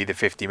we'll give you the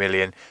 50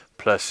 million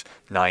plus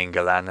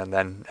Nainggolan and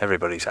then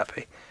everybody's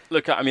happy?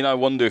 Look, I mean, I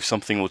wonder if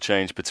something will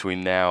change between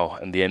now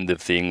and the end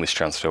of the English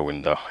transfer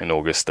window in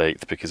August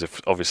 8th, because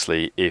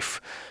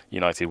if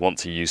United want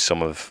to use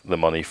some of the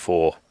money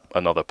for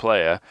another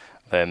player,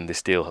 then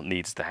this deal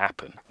needs to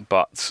happen.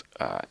 But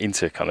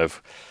Inter kind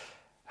of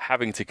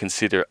having to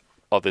consider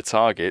other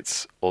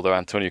targets, although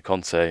Antonio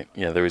Conte,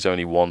 there is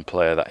only one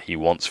player that he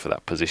wants for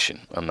that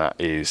position, and that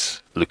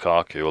is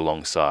Lukaku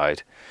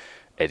alongside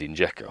Edin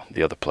Dzeko,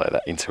 the other player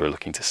that Inter are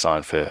looking to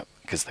sign for,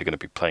 because they're going to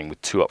be playing with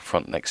 2 up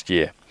front next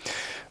year.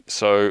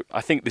 So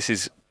I think this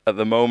is, at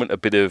the moment, a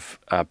bit of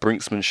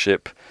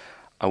brinksmanship.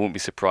 I wouldn't be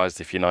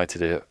surprised if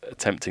United are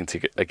attempting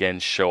to, again,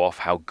 show off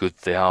how good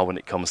they are when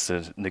it comes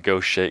to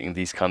negotiating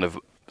these kind of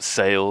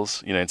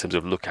sales, in terms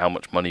of look how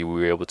much money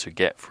we were able to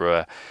get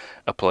for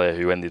a player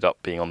who ended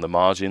up being on the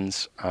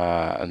margins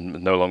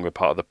and no longer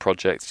part of the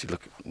project. You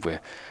look, we're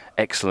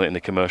excellent in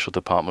the commercial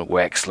department. We're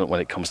excellent when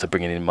it comes to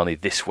bringing in money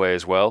this way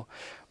as well.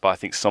 But I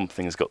think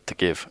something's got to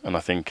give, and I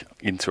think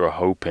Inter are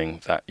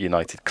hoping that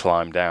United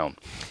climb down.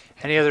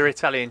 Any other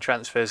Italian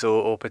transfers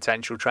or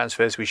potential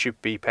transfers we should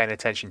be paying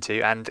attention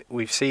to? And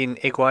we've seen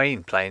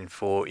Higuain playing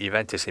for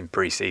Juventus in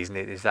pre-season.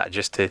 Is that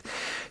just to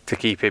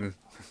keep him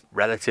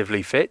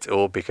relatively fit,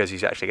 or because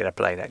he's actually going to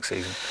play next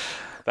season?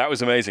 That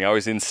was amazing. I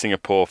was in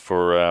Singapore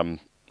for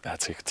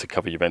to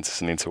cover Juventus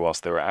and Inter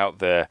whilst they were out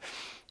there.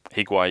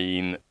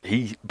 Higuain,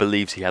 he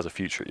believes he has a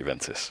future at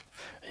Juventus.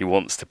 He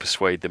wants to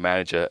persuade the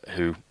manager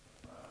who...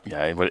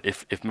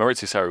 if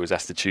Maurizio Sarri was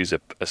asked to choose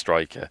a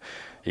striker,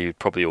 he would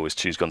probably always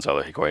choose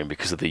Gonzalo Higuain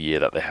because of the year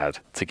that they had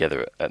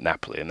together at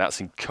Napoli. And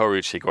that's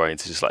encouraged Higuain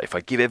to just if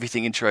I give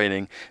everything in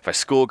training, if I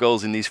score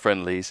goals in these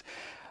friendlies,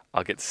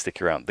 I'll get to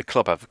stick around. The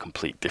club have a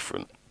complete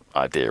different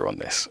idea on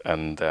this.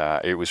 And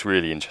it was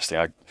really interesting.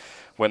 I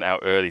went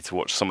out early to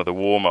watch some of the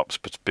warm-ups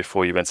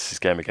before Juventus'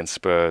 game against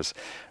Spurs.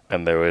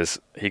 And there was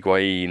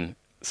Higuain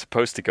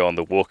supposed to go on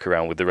the walk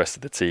around with the rest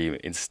of the team,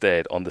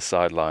 instead on the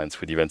sidelines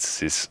with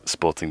Juventus'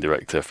 sporting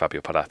director Fabio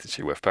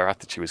Paratici, where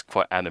Paratici was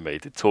quite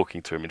animated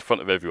talking to him in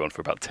front of everyone for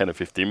about 10 or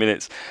 15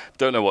 minutes.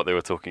 Don't know what they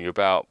were talking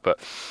about, but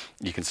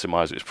you can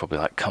surmise it was probably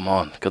come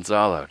on,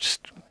 Gonzalo,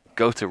 just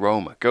go to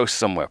Roma, go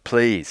somewhere,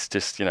 please,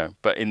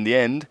 But in the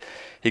end,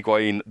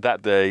 Higuain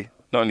that day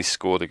not only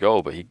scored a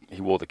goal, but he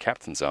wore the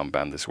captain's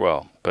armband as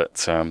well. But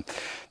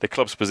the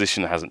club's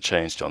position hasn't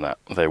changed on that.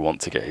 They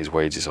want to get his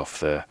wages off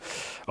the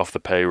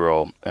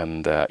payroll,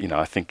 and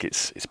I think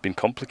it's been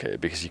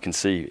complicated because you can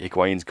see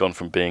Higuain's gone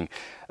from being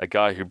a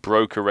guy who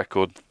broke a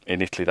record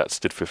in Italy that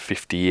stood for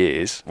 50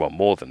 years, well,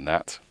 more than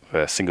that,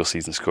 a single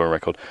season scoring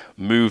record,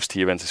 moves to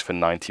Juventus for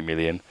 90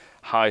 million,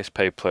 highest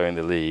paid player in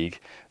the league.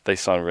 They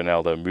sign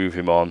Ronaldo, move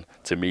him on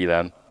to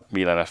Milan.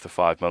 Milan, after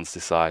 5 months,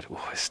 decide,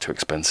 it's too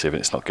expensive and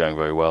it's not going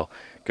very well.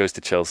 Goes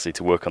to Chelsea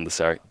to work on the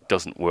Sarri,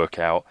 doesn't work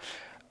out.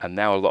 And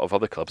now a lot of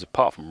other clubs,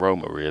 apart from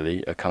Roma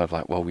really, are kind of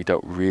like,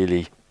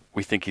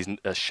 we think he's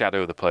a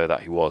shadow of the player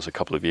that he was a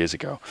couple of years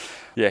ago.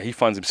 Yeah, he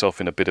finds himself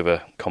in a bit of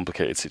a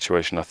complicated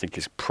situation. I think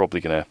he's probably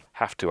going to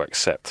have to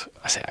accept.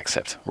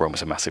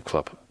 Roma's a massive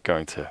club,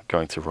 going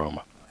to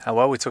Roma.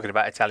 While we're talking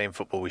about Italian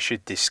football, we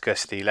should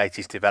discuss the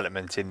latest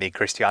development in the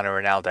Cristiano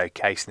Ronaldo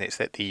case, and it's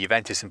that the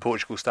Juventus and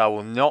Portugal star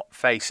will not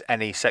face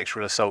any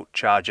sexual assault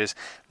charges.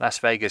 Las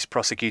Vegas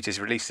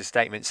prosecutors released a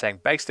statement saying,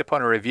 based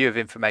upon a review of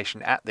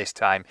information at this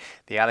time,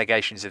 the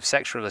allegations of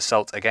sexual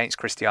assault against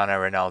Cristiano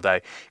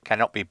Ronaldo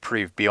cannot be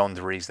proved beyond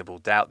reasonable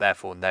doubt.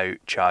 Therefore, no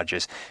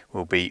charges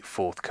will be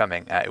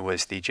forthcoming. It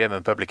was the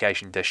German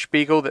publication Der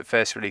Spiegel that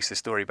first released the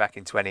story back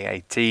in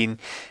 2018.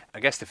 I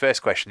guess the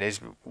first question is,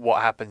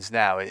 what happens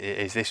now?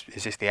 Is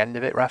this the end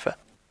of it, Rafa?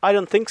 I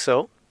don't think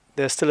so.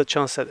 There's still a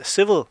chance that a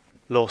civil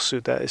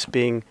lawsuit that is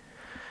being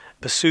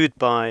pursued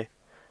by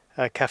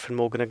Catherine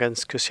Morgan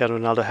against Cristiano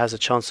Ronaldo has a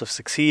chance of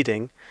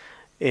succeeding.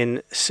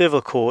 In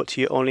civil court,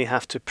 you only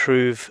have to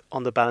prove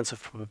on the balance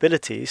of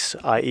probabilities,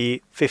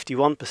 i.e.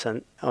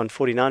 51% and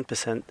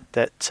 49%,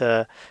 that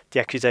the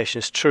accusation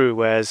is true,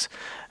 whereas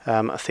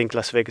I think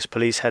Las Vegas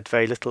police had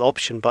very little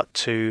option but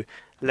to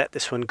let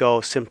this one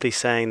go, simply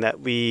saying that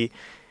we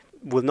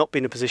will not be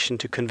in a position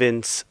to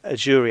convince a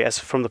jury, as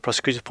from the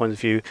prosecutor's point of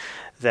view,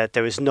 that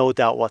there is no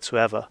doubt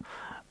whatsoever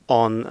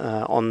on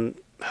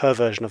her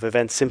version of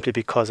events, simply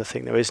because I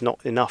think there is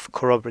not enough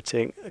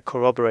corroborating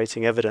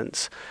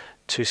evidence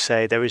to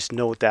say there is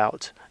no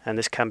doubt, and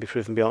this can be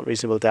proven beyond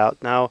reasonable doubt.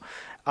 Now,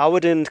 I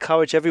would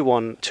encourage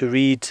everyone to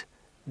read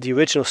the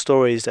original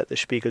stories that the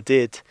Spiegel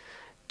did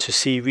to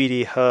see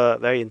really her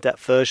very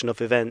in-depth version of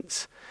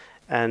events.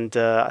 And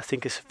I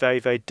think it's a very,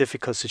 very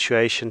difficult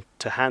situation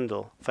to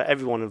handle for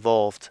everyone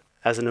involved.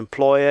 As an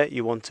employer,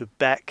 you want to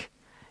back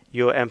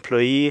your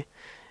employee,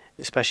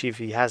 especially if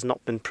he has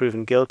not been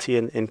proven guilty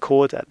in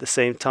court. At the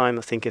same time,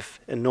 I think if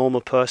a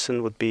normal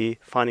person would be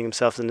finding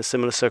himself in a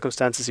similar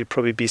circumstances, he'd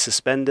probably be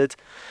suspended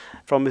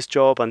from his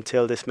job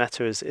until this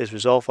matter is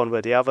resolved one way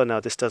or the other. Now,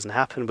 this doesn't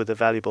happen with a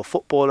valuable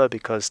footballer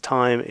because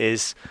time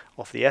is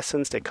of the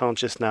essence. They can't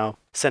just now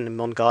send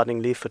him on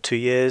gardening leave for 2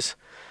 years.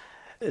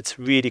 It's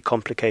really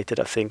complicated,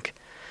 I think,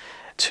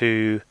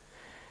 to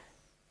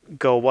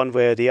go one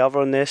way or the other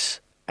on this.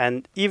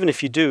 And even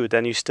if you do,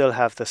 then you still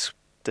have this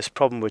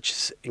problem, which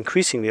is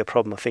increasingly a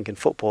problem, I think, in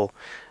football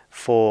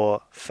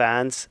for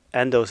fans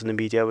and those in the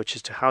media, which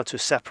is how to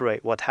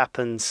separate what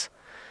happens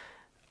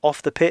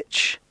off the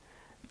pitch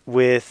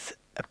with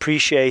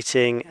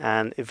appreciating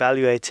and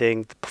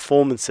evaluating the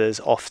performances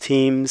of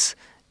teams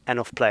and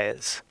of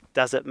players.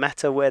 Does it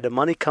matter where the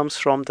money comes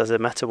from? Does it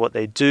matter what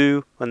they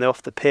do when they're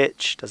off the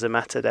pitch? Does it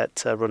matter that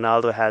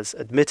Ronaldo has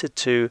admitted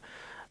to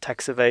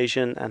tax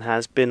evasion and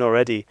has been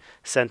already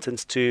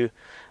sentenced to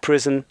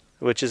prison,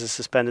 which is a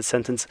suspended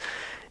sentence?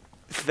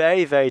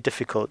 Very, very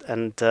difficult,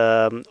 and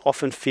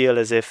often feel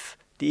as if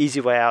the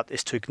easy way out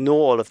is to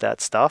ignore all of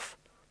that stuff,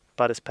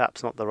 but it's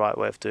perhaps not the right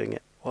way of doing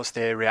it. What's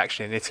the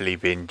reaction in Italy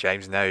been,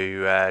 James?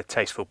 No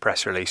tasteful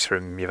press release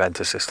from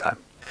Juventus this time?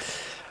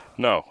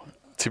 No.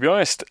 To be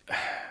honest,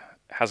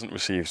 hasn't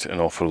received an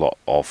awful lot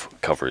of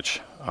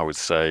coverage. I would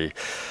say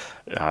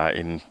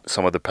in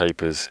some of the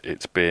papers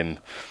it's been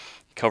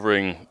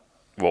covering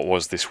what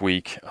was this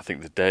week. I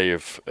think the day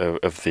of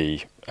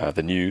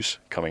the news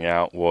coming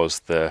out was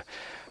the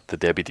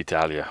Derby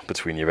d'Italia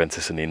between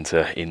Juventus and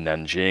Inter in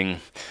Nanjing.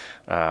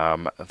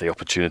 The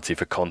opportunity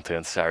for Conte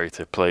and Sarri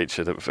to play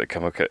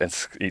come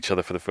against each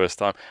other for the first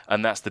time,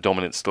 and that's the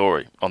dominant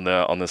story on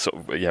the sort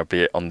of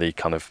be it on the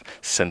kind of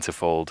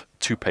centerfold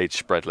 2-page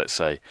spread, let's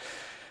say,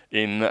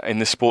 in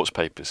the sports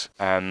papers.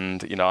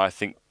 And I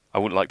think I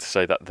wouldn't like to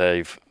say that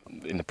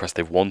in the press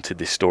they've wanted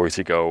this story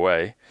to go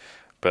away,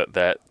 but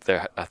that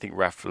I think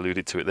Raf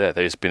alluded to it there.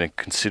 There's been a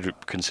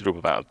considerable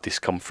amount of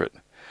discomfort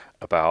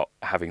about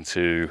having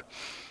to,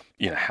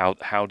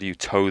 how do you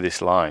toe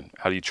this line?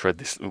 How do you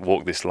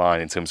walk this line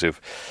in terms of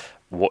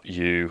what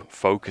you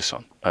focus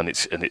on? And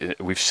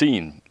we've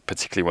seen,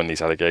 particularly when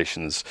these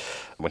allegations,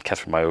 when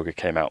Catherine Mayorga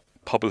came out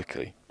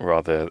publicly,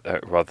 rather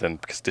than,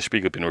 because Der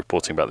Spiegel had been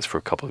reporting about this for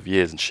a couple of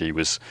years and she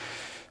was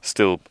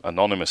still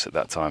anonymous at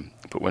that time.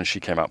 But when she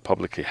came out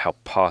publicly, how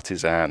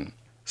partisan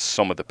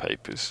some of the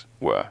papers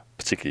were,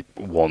 particularly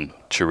one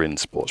Turin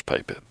sports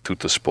paper,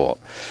 Tutto Sport.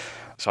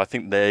 So I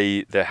think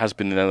there has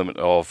been an element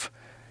of,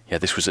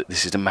 this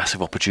is a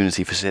massive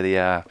opportunity for Serie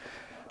A.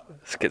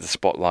 Let's get the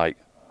spotlight,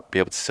 be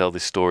able to sell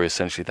this story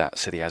essentially that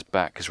Serie A's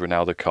back because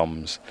Ronaldo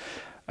comes,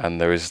 and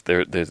there's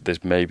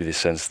maybe this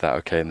sense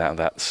that now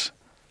that's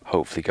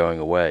hopefully going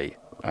away.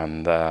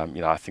 And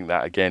I think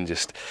that again,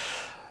 just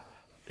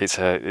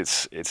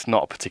it's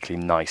not a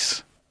particularly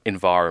nice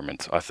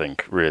environment, I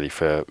think, really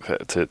for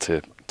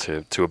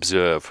to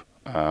observe,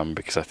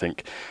 because I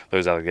think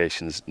those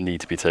allegations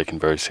need to be taken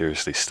very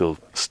seriously.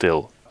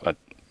 Still, I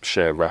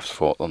share Raf's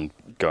thought on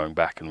going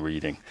back and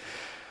reading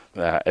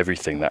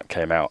everything that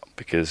came out,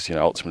 because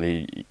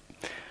ultimately,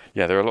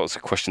 there are lots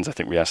of questions I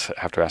think we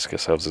have to ask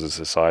ourselves as a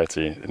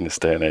society in this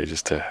day and age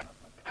as to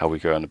how we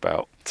go on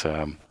about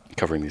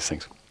covering these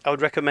things. I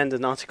would recommend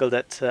an article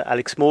that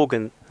Alex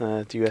Morgan,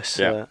 the US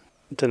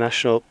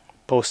international,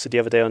 posted the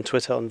other day on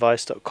Twitter on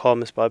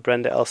Vice.com. It's by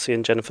Brenda Elsey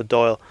and Jennifer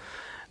Doyle.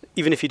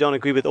 Even if you don't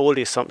agree with all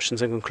the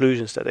assumptions and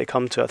conclusions that they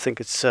come to, I think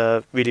it's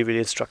really, really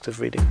instructive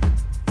reading.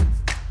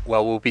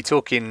 Well, we'll be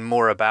talking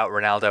more about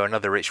Ronaldo and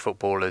other rich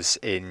footballers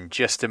in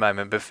just a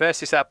moment. But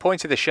first, it's that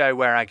point of the show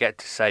where I get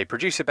to say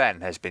producer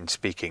Ben has been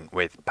speaking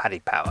with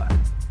Paddy Power.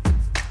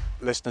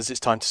 Listeners, it's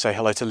time to say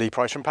hello to Lee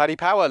Price from Paddy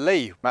Power.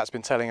 Lee, Matt's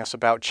been telling us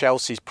about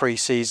Chelsea's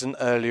pre-season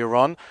earlier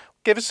on.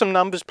 Give us some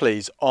numbers,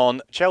 please,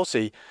 on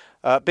Chelsea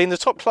being the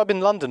top club in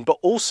London, but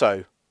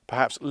also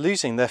perhaps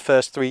losing their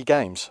first 3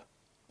 games.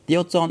 The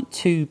odds aren't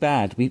too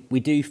bad. We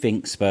do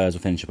think Spurs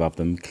will finish above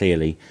them,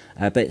 clearly.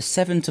 But it's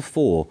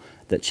 7-4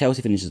 that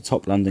Chelsea finishes the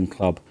top London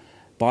club.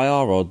 By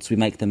our odds, we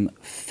make them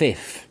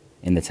 5th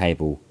in the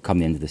table come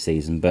the end of the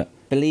season. But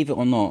believe it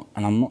or not,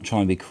 and I'm not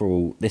trying to be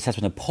cruel, this has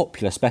been a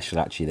popular special,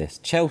 actually, this.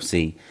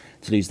 Chelsea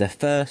to lose their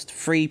first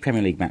 3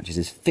 Premier League matches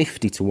is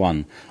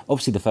 50-1.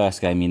 Obviously, the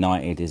first game,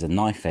 United, is a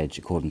knife edge,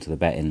 according to the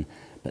betting.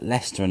 But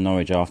Leicester and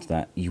Norwich after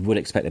that, you would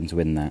expect them to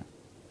win that.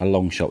 A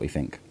long shot, we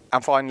think.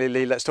 And finally,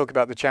 Lee, let's talk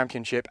about the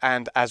Championship.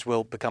 And as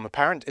will become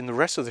apparent in the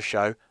rest of the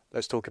show,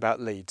 let's talk about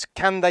Leeds.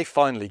 Can they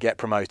finally get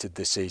promoted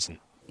this season?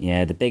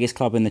 Yeah, the biggest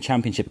club in the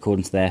Championship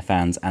according to their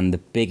fans, and the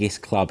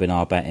biggest club in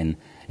our betting.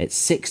 It's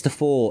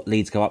 6-4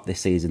 Leeds go up this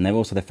season. They're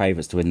also the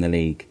favourites to win the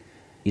league.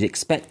 You'd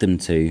expect them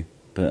to,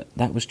 but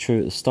that was true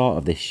at the start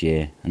of this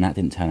year, and that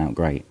didn't turn out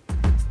great.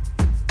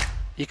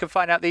 You can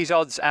find out these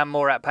odds and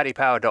more at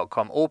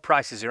paddypower.com. All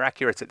prices are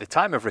accurate at the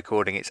time of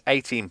recording. It's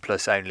 18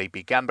 plus only.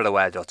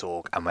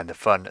 BeGambleAware.org. And when the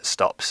fun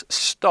stops,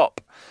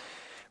 stop.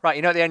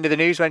 Right, at the end of the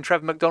news when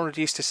Trevor McDonald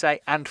used to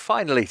say, and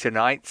finally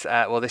tonight,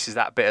 well, this is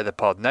that bit of the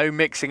pod. No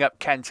mixing up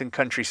Kent and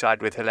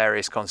countryside with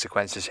hilarious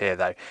consequences here,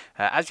 though.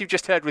 As you've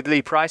just heard with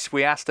Lee Price,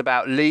 we asked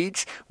about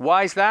Leeds.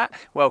 Why is that?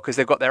 Well, because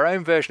they've got their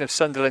own version of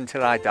Sunderland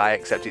Till I Die,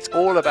 except it's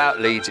all about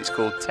Leeds. It's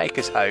called Take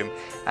Us Home,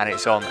 and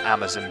it's on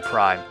Amazon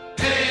Prime.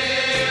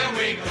 Here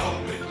we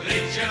go with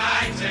Leeds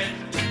United.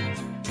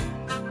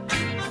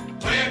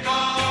 We're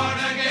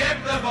gonna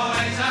give the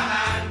boys a hand.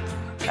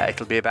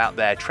 It'll be about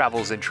their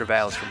travels and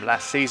travails from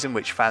last season,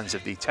 which fans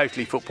of the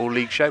Totally Football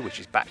League show, which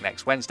is back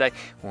next Wednesday,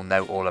 will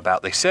know all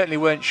about. They certainly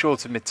weren't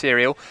short of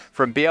material,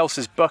 from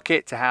Bielsa's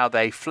bucket to how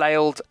they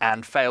flailed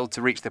and failed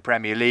to reach the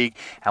Premier League.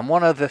 And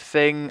one other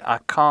thing I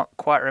can't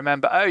quite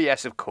remember. Oh,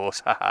 yes, of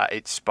course.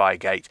 It's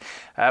Spygate.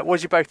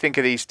 What do you both think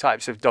of these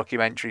types of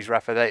documentaries,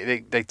 Rafa?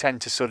 They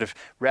tend to sort of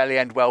rarely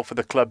end well for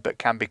the club, but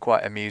can be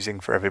quite amusing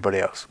for everybody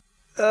else.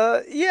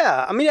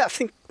 Yeah, I mean, I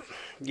think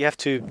you have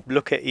to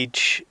look at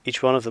each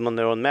one of them on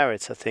their own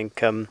merits. I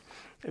think it'd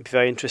be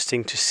very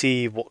interesting to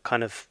see what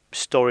kind of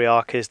story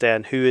arc is there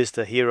and who is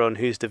the hero and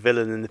who's the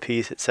villain in the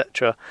piece,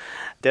 etc.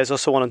 There's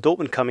also one on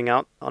Dortmund coming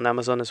out on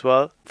Amazon as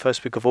well,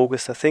 first week of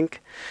August, I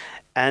think.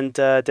 And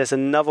there's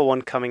another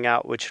one coming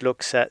out which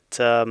looks at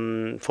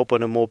football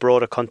in a more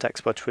broader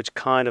context, but which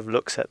kind of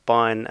looks at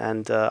Bayern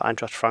and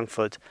Eintracht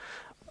Frankfurt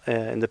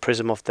in the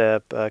prism of their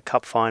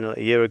cup final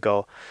a year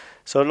ago.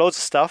 So loads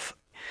of stuff,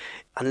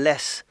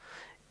 unless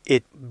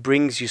it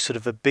brings you sort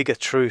of a bigger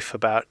truth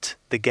about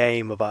the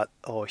game,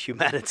 or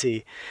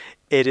humanity.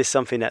 It is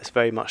something that's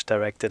very much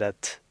directed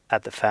at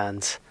the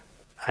fans.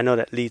 I know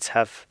that Leeds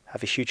have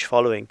a huge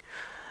following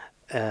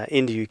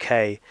in the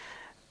UK,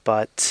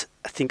 but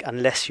I think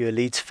unless you're a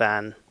Leeds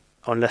fan,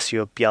 or unless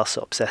you're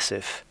Bielsa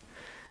obsessive,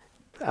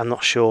 I'm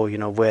not sure,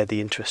 where the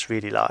interest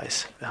really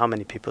lies. How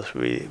many people are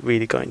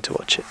really going to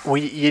watch it? Well,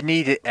 you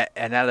need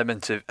an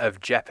element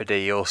of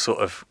jeopardy or sort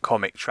of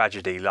comic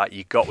tragedy like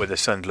you got with the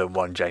Sunderland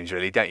one, James,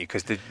 really, don't you?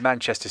 Because the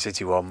Manchester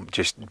City one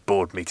just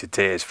bored me to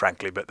tears,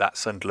 frankly, but that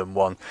Sunderland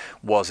one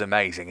was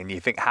amazing. And you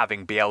think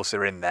having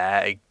Bielsa in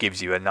there, it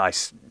gives you a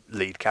nice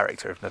lead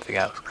character, if nothing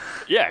else.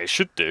 Yeah, it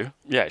should do.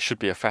 Yeah, it should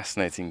be a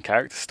fascinating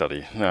character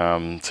study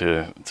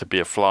to be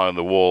a fly on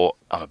the wall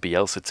on a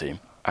Bielsa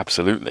team.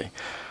 Absolutely.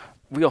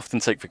 We often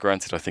take for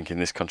granted, I think, in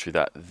this country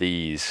that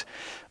these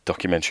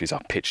documentaries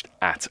are pitched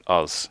at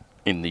us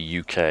in the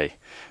UK.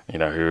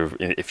 Who,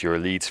 if you're a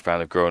Leeds fan,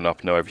 have grown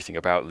up, know everything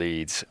about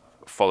Leeds,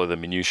 follow the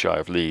minutiae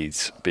of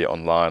Leeds, be it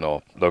online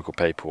or local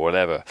paper or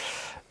whatever.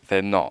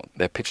 They're not.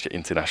 They're pitched at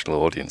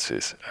international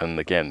audiences. And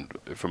again,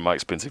 from my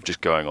experience of just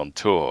going on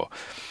tour,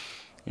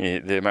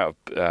 the amount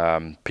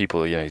of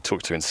people you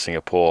talk to in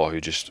Singapore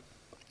who just,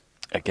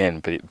 again,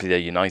 be they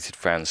United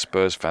fans,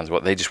 Spurs fans,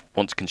 they just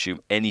want to consume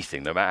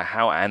anything, no matter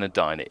how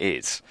anodyne it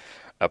is,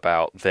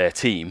 about their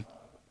team.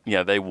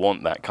 they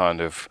want that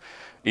kind of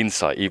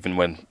insight, even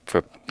when,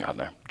 for, I don't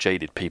know,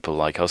 jaded people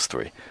like us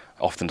three,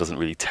 often doesn't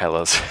really tell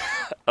us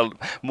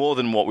more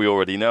than what we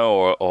already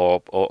know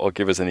or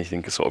give us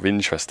anything sort of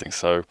interesting.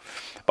 So,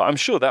 but I'm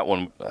sure that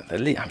one,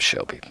 I'm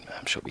sure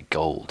it'll be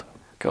gold.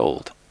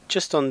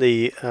 Just on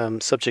the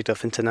subject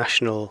of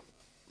international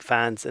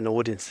fans and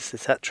audiences,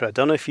 etc. I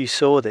don't know if you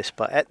saw this,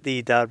 but at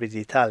the Derby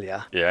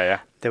d'Italia,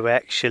 there were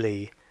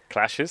actually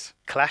clashes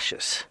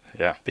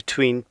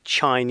between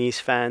Chinese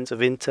fans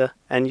of Inter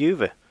and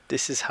Juve.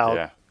 This is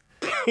how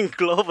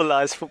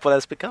globalized football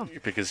has become.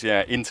 Because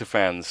Inter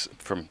fans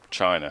from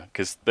China,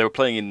 because they were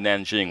playing in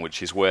Nanjing,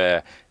 which is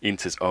where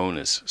Inter's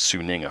owners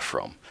Suning are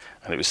from,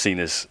 and it was seen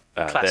as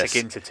classic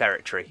Inter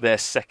territory, their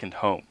second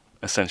home.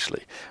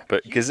 Essentially,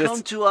 but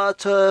come to our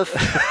turf.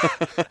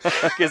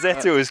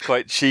 Gazzetta was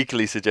quite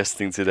cheekily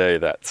suggesting today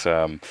that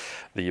the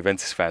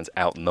Juventus fans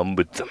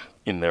outnumbered them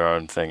in their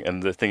own thing.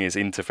 And the thing is,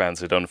 Inter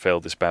fans had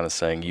unfurled this banner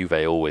saying Juve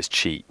always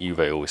cheat,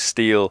 Juve always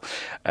steal,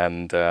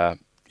 and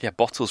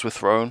bottles were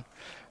thrown.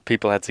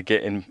 People had to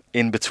get in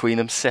between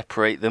them,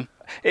 separate them.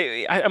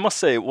 I must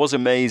say, it was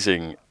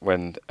amazing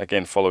when,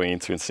 again, following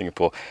Inter in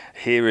Singapore,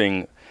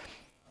 hearing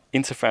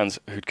Inter fans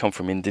who'd come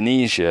from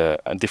Indonesia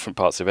and different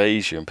parts of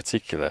Asia in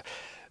particular,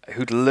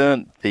 who'd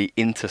learnt the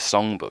Inter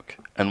songbook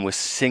and were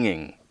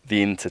singing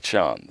the Inter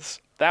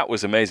chants. That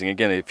was amazing.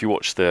 Again, if you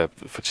watch the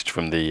footage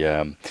from the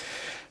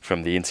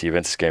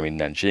Inter-Juventus game in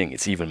Nanjing,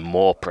 it's even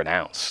more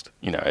pronounced.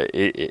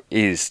 It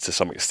is to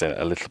some extent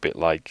a little bit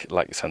like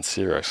San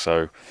Siro.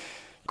 So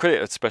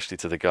credit especially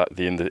to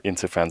the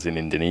Inter fans in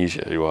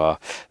Indonesia who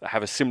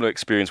have a similar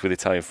experience with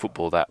Italian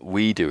football that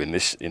we do in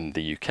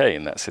the UK,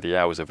 in that Serie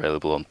A was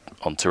available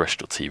on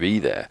terrestrial TV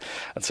there,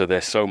 and so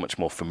they're so much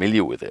more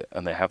familiar with it,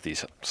 and they have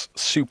these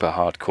super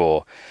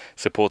hardcore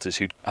supporters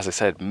who, as I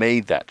said,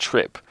 made that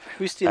trip.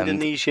 Who's the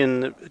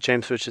Indonesian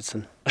James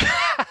Richardson?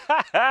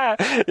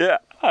 I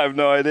have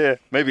no idea.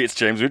 Maybe it's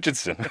James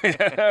Richardson.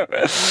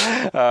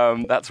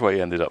 That's where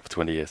he ended up for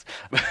 20 years.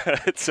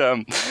 But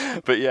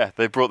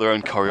they brought their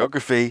own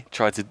choreography,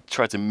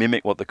 tried to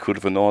mimic what the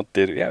Curva Nord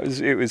did. Yeah,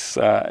 it was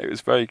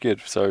very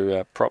good.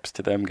 So props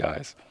to them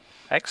guys.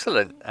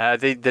 Excellent.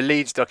 The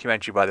Leeds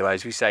documentary, by the way,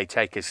 as we say,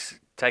 Take Us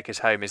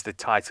Home is the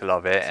title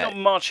of it. It's not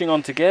marching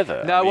on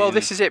together. No, well,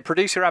 this is it.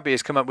 Producer Abby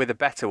has come up with a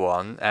better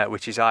one,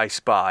 which is I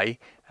Spy.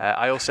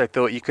 I also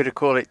thought you could have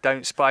called it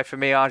Don't Spy For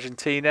Me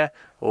Argentina,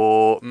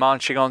 or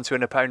Marching Onto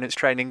an Opponent's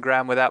Training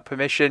Ground Without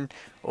Permission,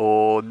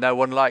 or No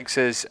One Likes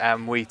Us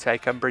and We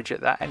Take Umbrage at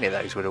That. Any of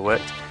those would have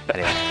worked. But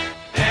anyway.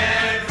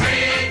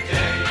 Every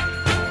day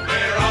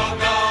we're all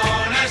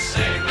gonna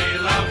say we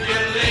love you,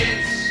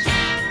 Leeds,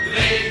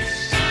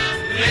 Leeds,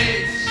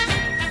 Leeds.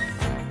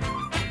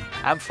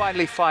 And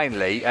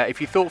finally,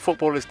 if you thought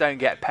footballers don't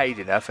get paid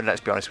enough, and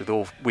let's be honest,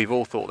 we've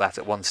all thought that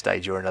at one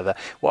stage or another,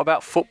 what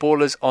about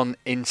footballers on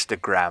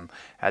Instagram?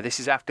 This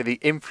is after the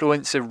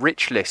influencer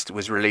rich list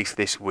was released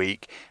this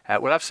week.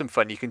 We'll have some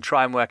fun. You can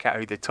try and work out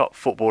who the top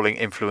footballing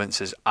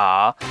influencers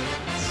are.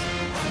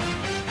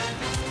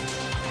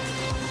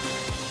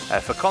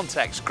 For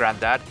context,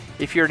 Grandad,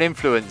 if you're an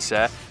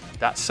influencer,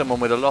 that's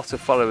someone with a lot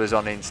of followers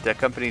on Insta.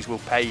 Companies will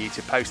pay you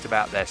to post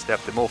about their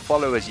stuff. The more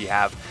followers you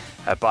have,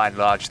 by and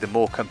large, the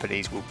more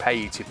companies will pay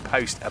you to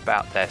post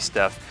about their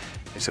stuff.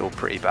 It's all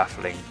pretty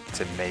baffling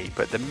to me.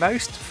 But the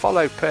most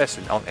followed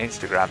person on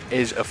Instagram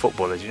is a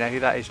footballer. Do you know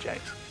who that is,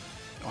 James?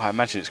 I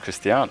imagine it's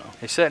Cristiano.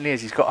 It certainly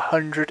is. He's got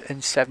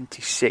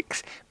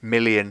 176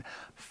 million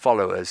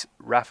followers.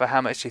 Rafa,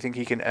 how much do you think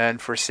he can earn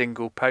for a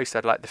single post?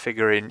 I'd like the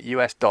figure in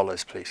US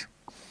dollars, please.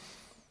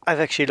 I've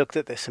actually looked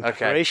at this in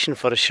preparation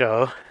for the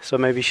show, so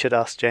maybe you should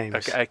ask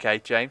James. Okay,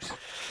 James.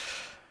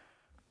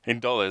 In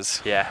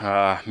dollars?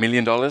 Yeah. $1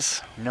 million?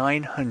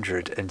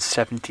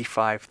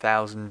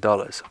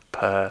 $975,000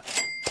 per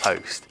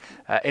post.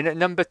 In at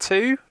number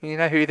 2, you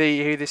know who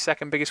the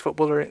second biggest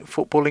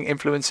footballing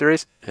influencer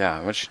is? Yeah,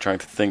 I'm actually trying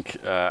to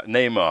think.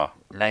 Neymar.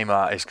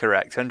 Neymar is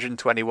correct.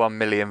 121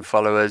 million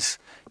followers.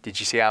 Did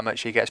you see how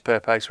much he gets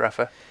per post,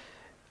 Rafa?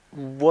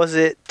 Was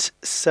it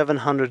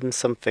 700 and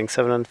something,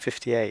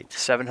 758?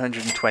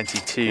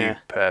 722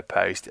 per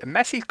post. And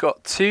Messi's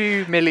got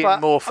 2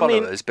 million more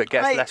followers, but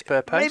gets less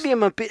per post. Maybe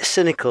I'm a bit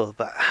cynical,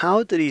 but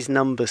how do these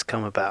numbers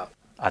come about?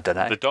 I don't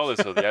know. The dollars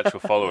or the actual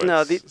followers?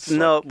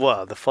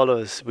 The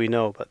followers we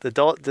know, but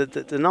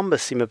the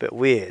numbers seem a bit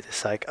weird.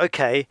 It's like,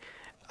 okay,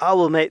 I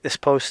will make this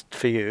post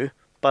for you,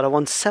 but I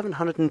want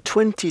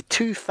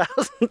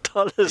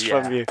 $722,000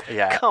 from you.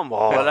 Yeah. Come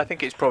on. Well, I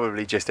think it's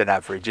probably just an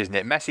average, isn't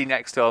it? Messi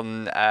next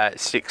on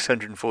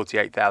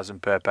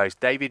 648,000 per post.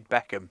 David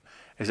Beckham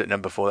is at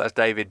number 4. That's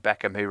David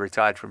Beckham, who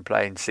retired from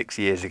playing 6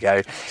 years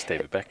ago. It's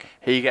David Beckham.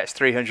 He gets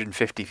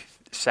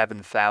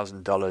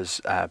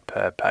 $357,000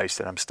 per post,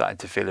 and I'm starting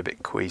to feel a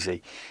bit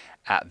queasy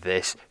at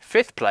this.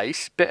 5th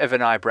place, bit of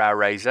an eyebrow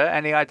raiser.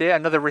 Any idea?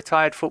 Another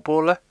retired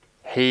footballer?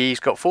 He's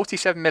got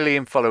 47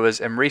 million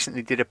followers and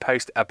recently did a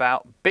post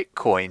about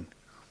Bitcoin.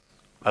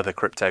 Other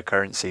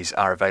cryptocurrencies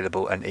are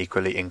available and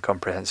equally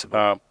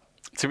incomprehensible.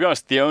 To be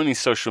honest, the only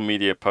social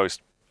media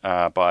post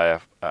by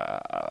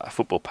a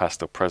football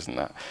past or present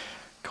that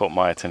caught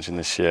my attention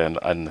this year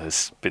and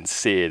has been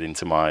seared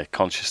into my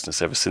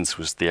consciousness ever since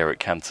was the Eric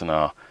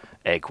Cantona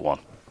egg one.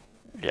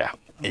 Yeah.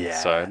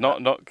 So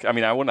not. I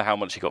mean, I wonder how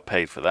much he got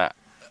paid for that.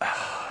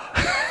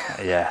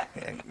 Yeah,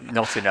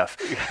 not enough.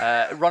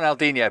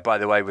 Ronaldinho, by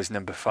the way, was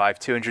number 5,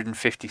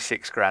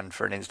 256 grand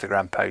for an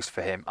Instagram post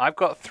for him. I've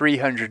got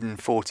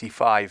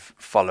 345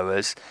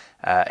 followers.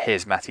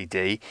 Here's Matty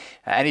D.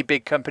 Any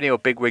big company or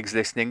big wigs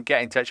listening,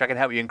 get in touch. I can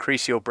help you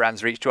increase your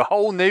brand's reach to a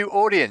whole new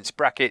audience.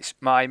 Brackets,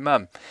 my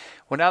mum.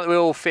 Well, now that we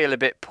all feel a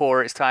bit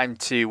poor, it's time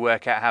to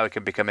work out how we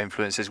can become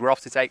influencers. We're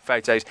off to take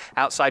photos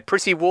outside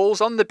pretty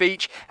walls on the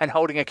beach and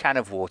holding a can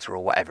of water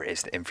or whatever it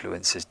is that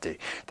influencers do.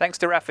 Thanks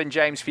to Raf and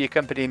James for your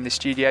company in the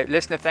studio.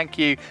 Listener, thank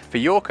you for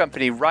your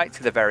company right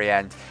to the very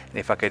end. And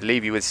if I could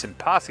leave you with some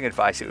passing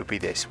advice, it would be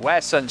this. Wear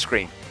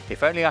sunscreen.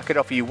 If only I could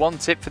offer you one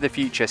tip for the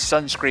future,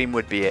 sunscreen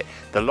would be it.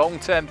 The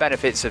long-term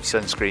benefits of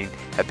sunscreen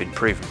have been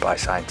proven by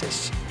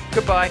scientists.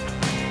 Goodbye.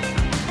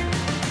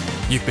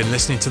 You've been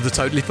listening to The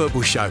Totally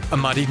Football Show, a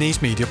Muddy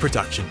Knees Media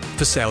production.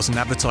 For sales and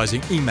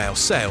advertising, email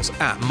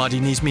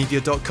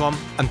sales@muddykneesmedia.com,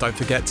 and don't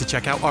forget to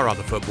check out our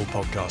other football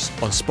podcasts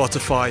on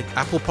Spotify,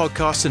 Apple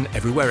Podcasts, and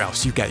everywhere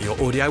else you get your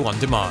audio on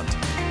demand.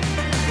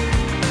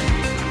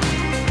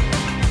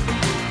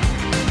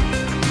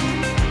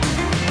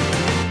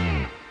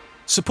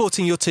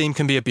 Supporting your team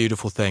can be a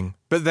beautiful thing,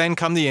 but then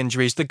come the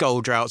injuries, the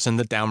goal droughts, and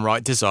the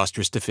downright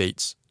disastrous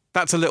defeats.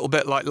 That's a little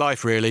bit like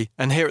life, really,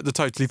 and here at the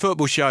Totally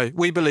Football Show,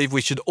 we believe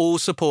we should all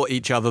support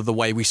each other the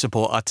way we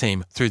support our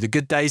team, through the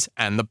good days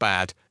and the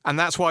bad. And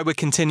that's why we're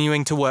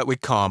continuing to work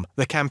with Calm,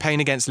 the campaign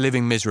against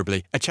living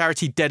miserably, a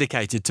charity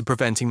dedicated to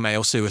preventing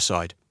male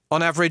suicide.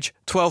 On average,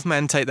 12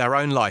 men take their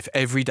own life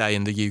every day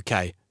in the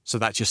UK, so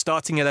that's your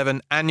starting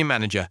 11 and your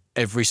manager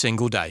every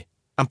single day.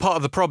 And part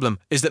of the problem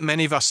is that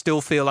many of us still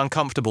feel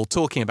uncomfortable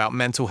talking about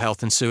mental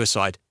health and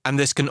suicide, and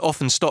this can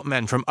often stop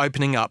men from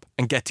opening up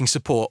and getting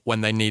support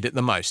when they need it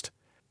the most.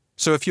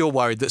 So if you're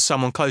worried that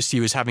someone close to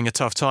you is having a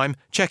tough time,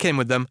 check in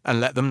with them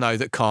and let them know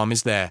that Calm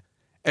is there.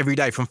 Every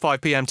day from 5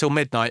 p.m. till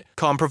midnight,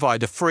 Calm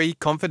provide a free,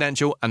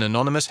 confidential and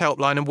anonymous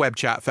helpline and web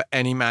chat for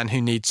any man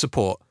who needs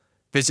support.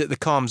 Visit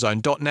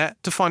thecalmzone.net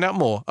to find out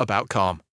more about Calm.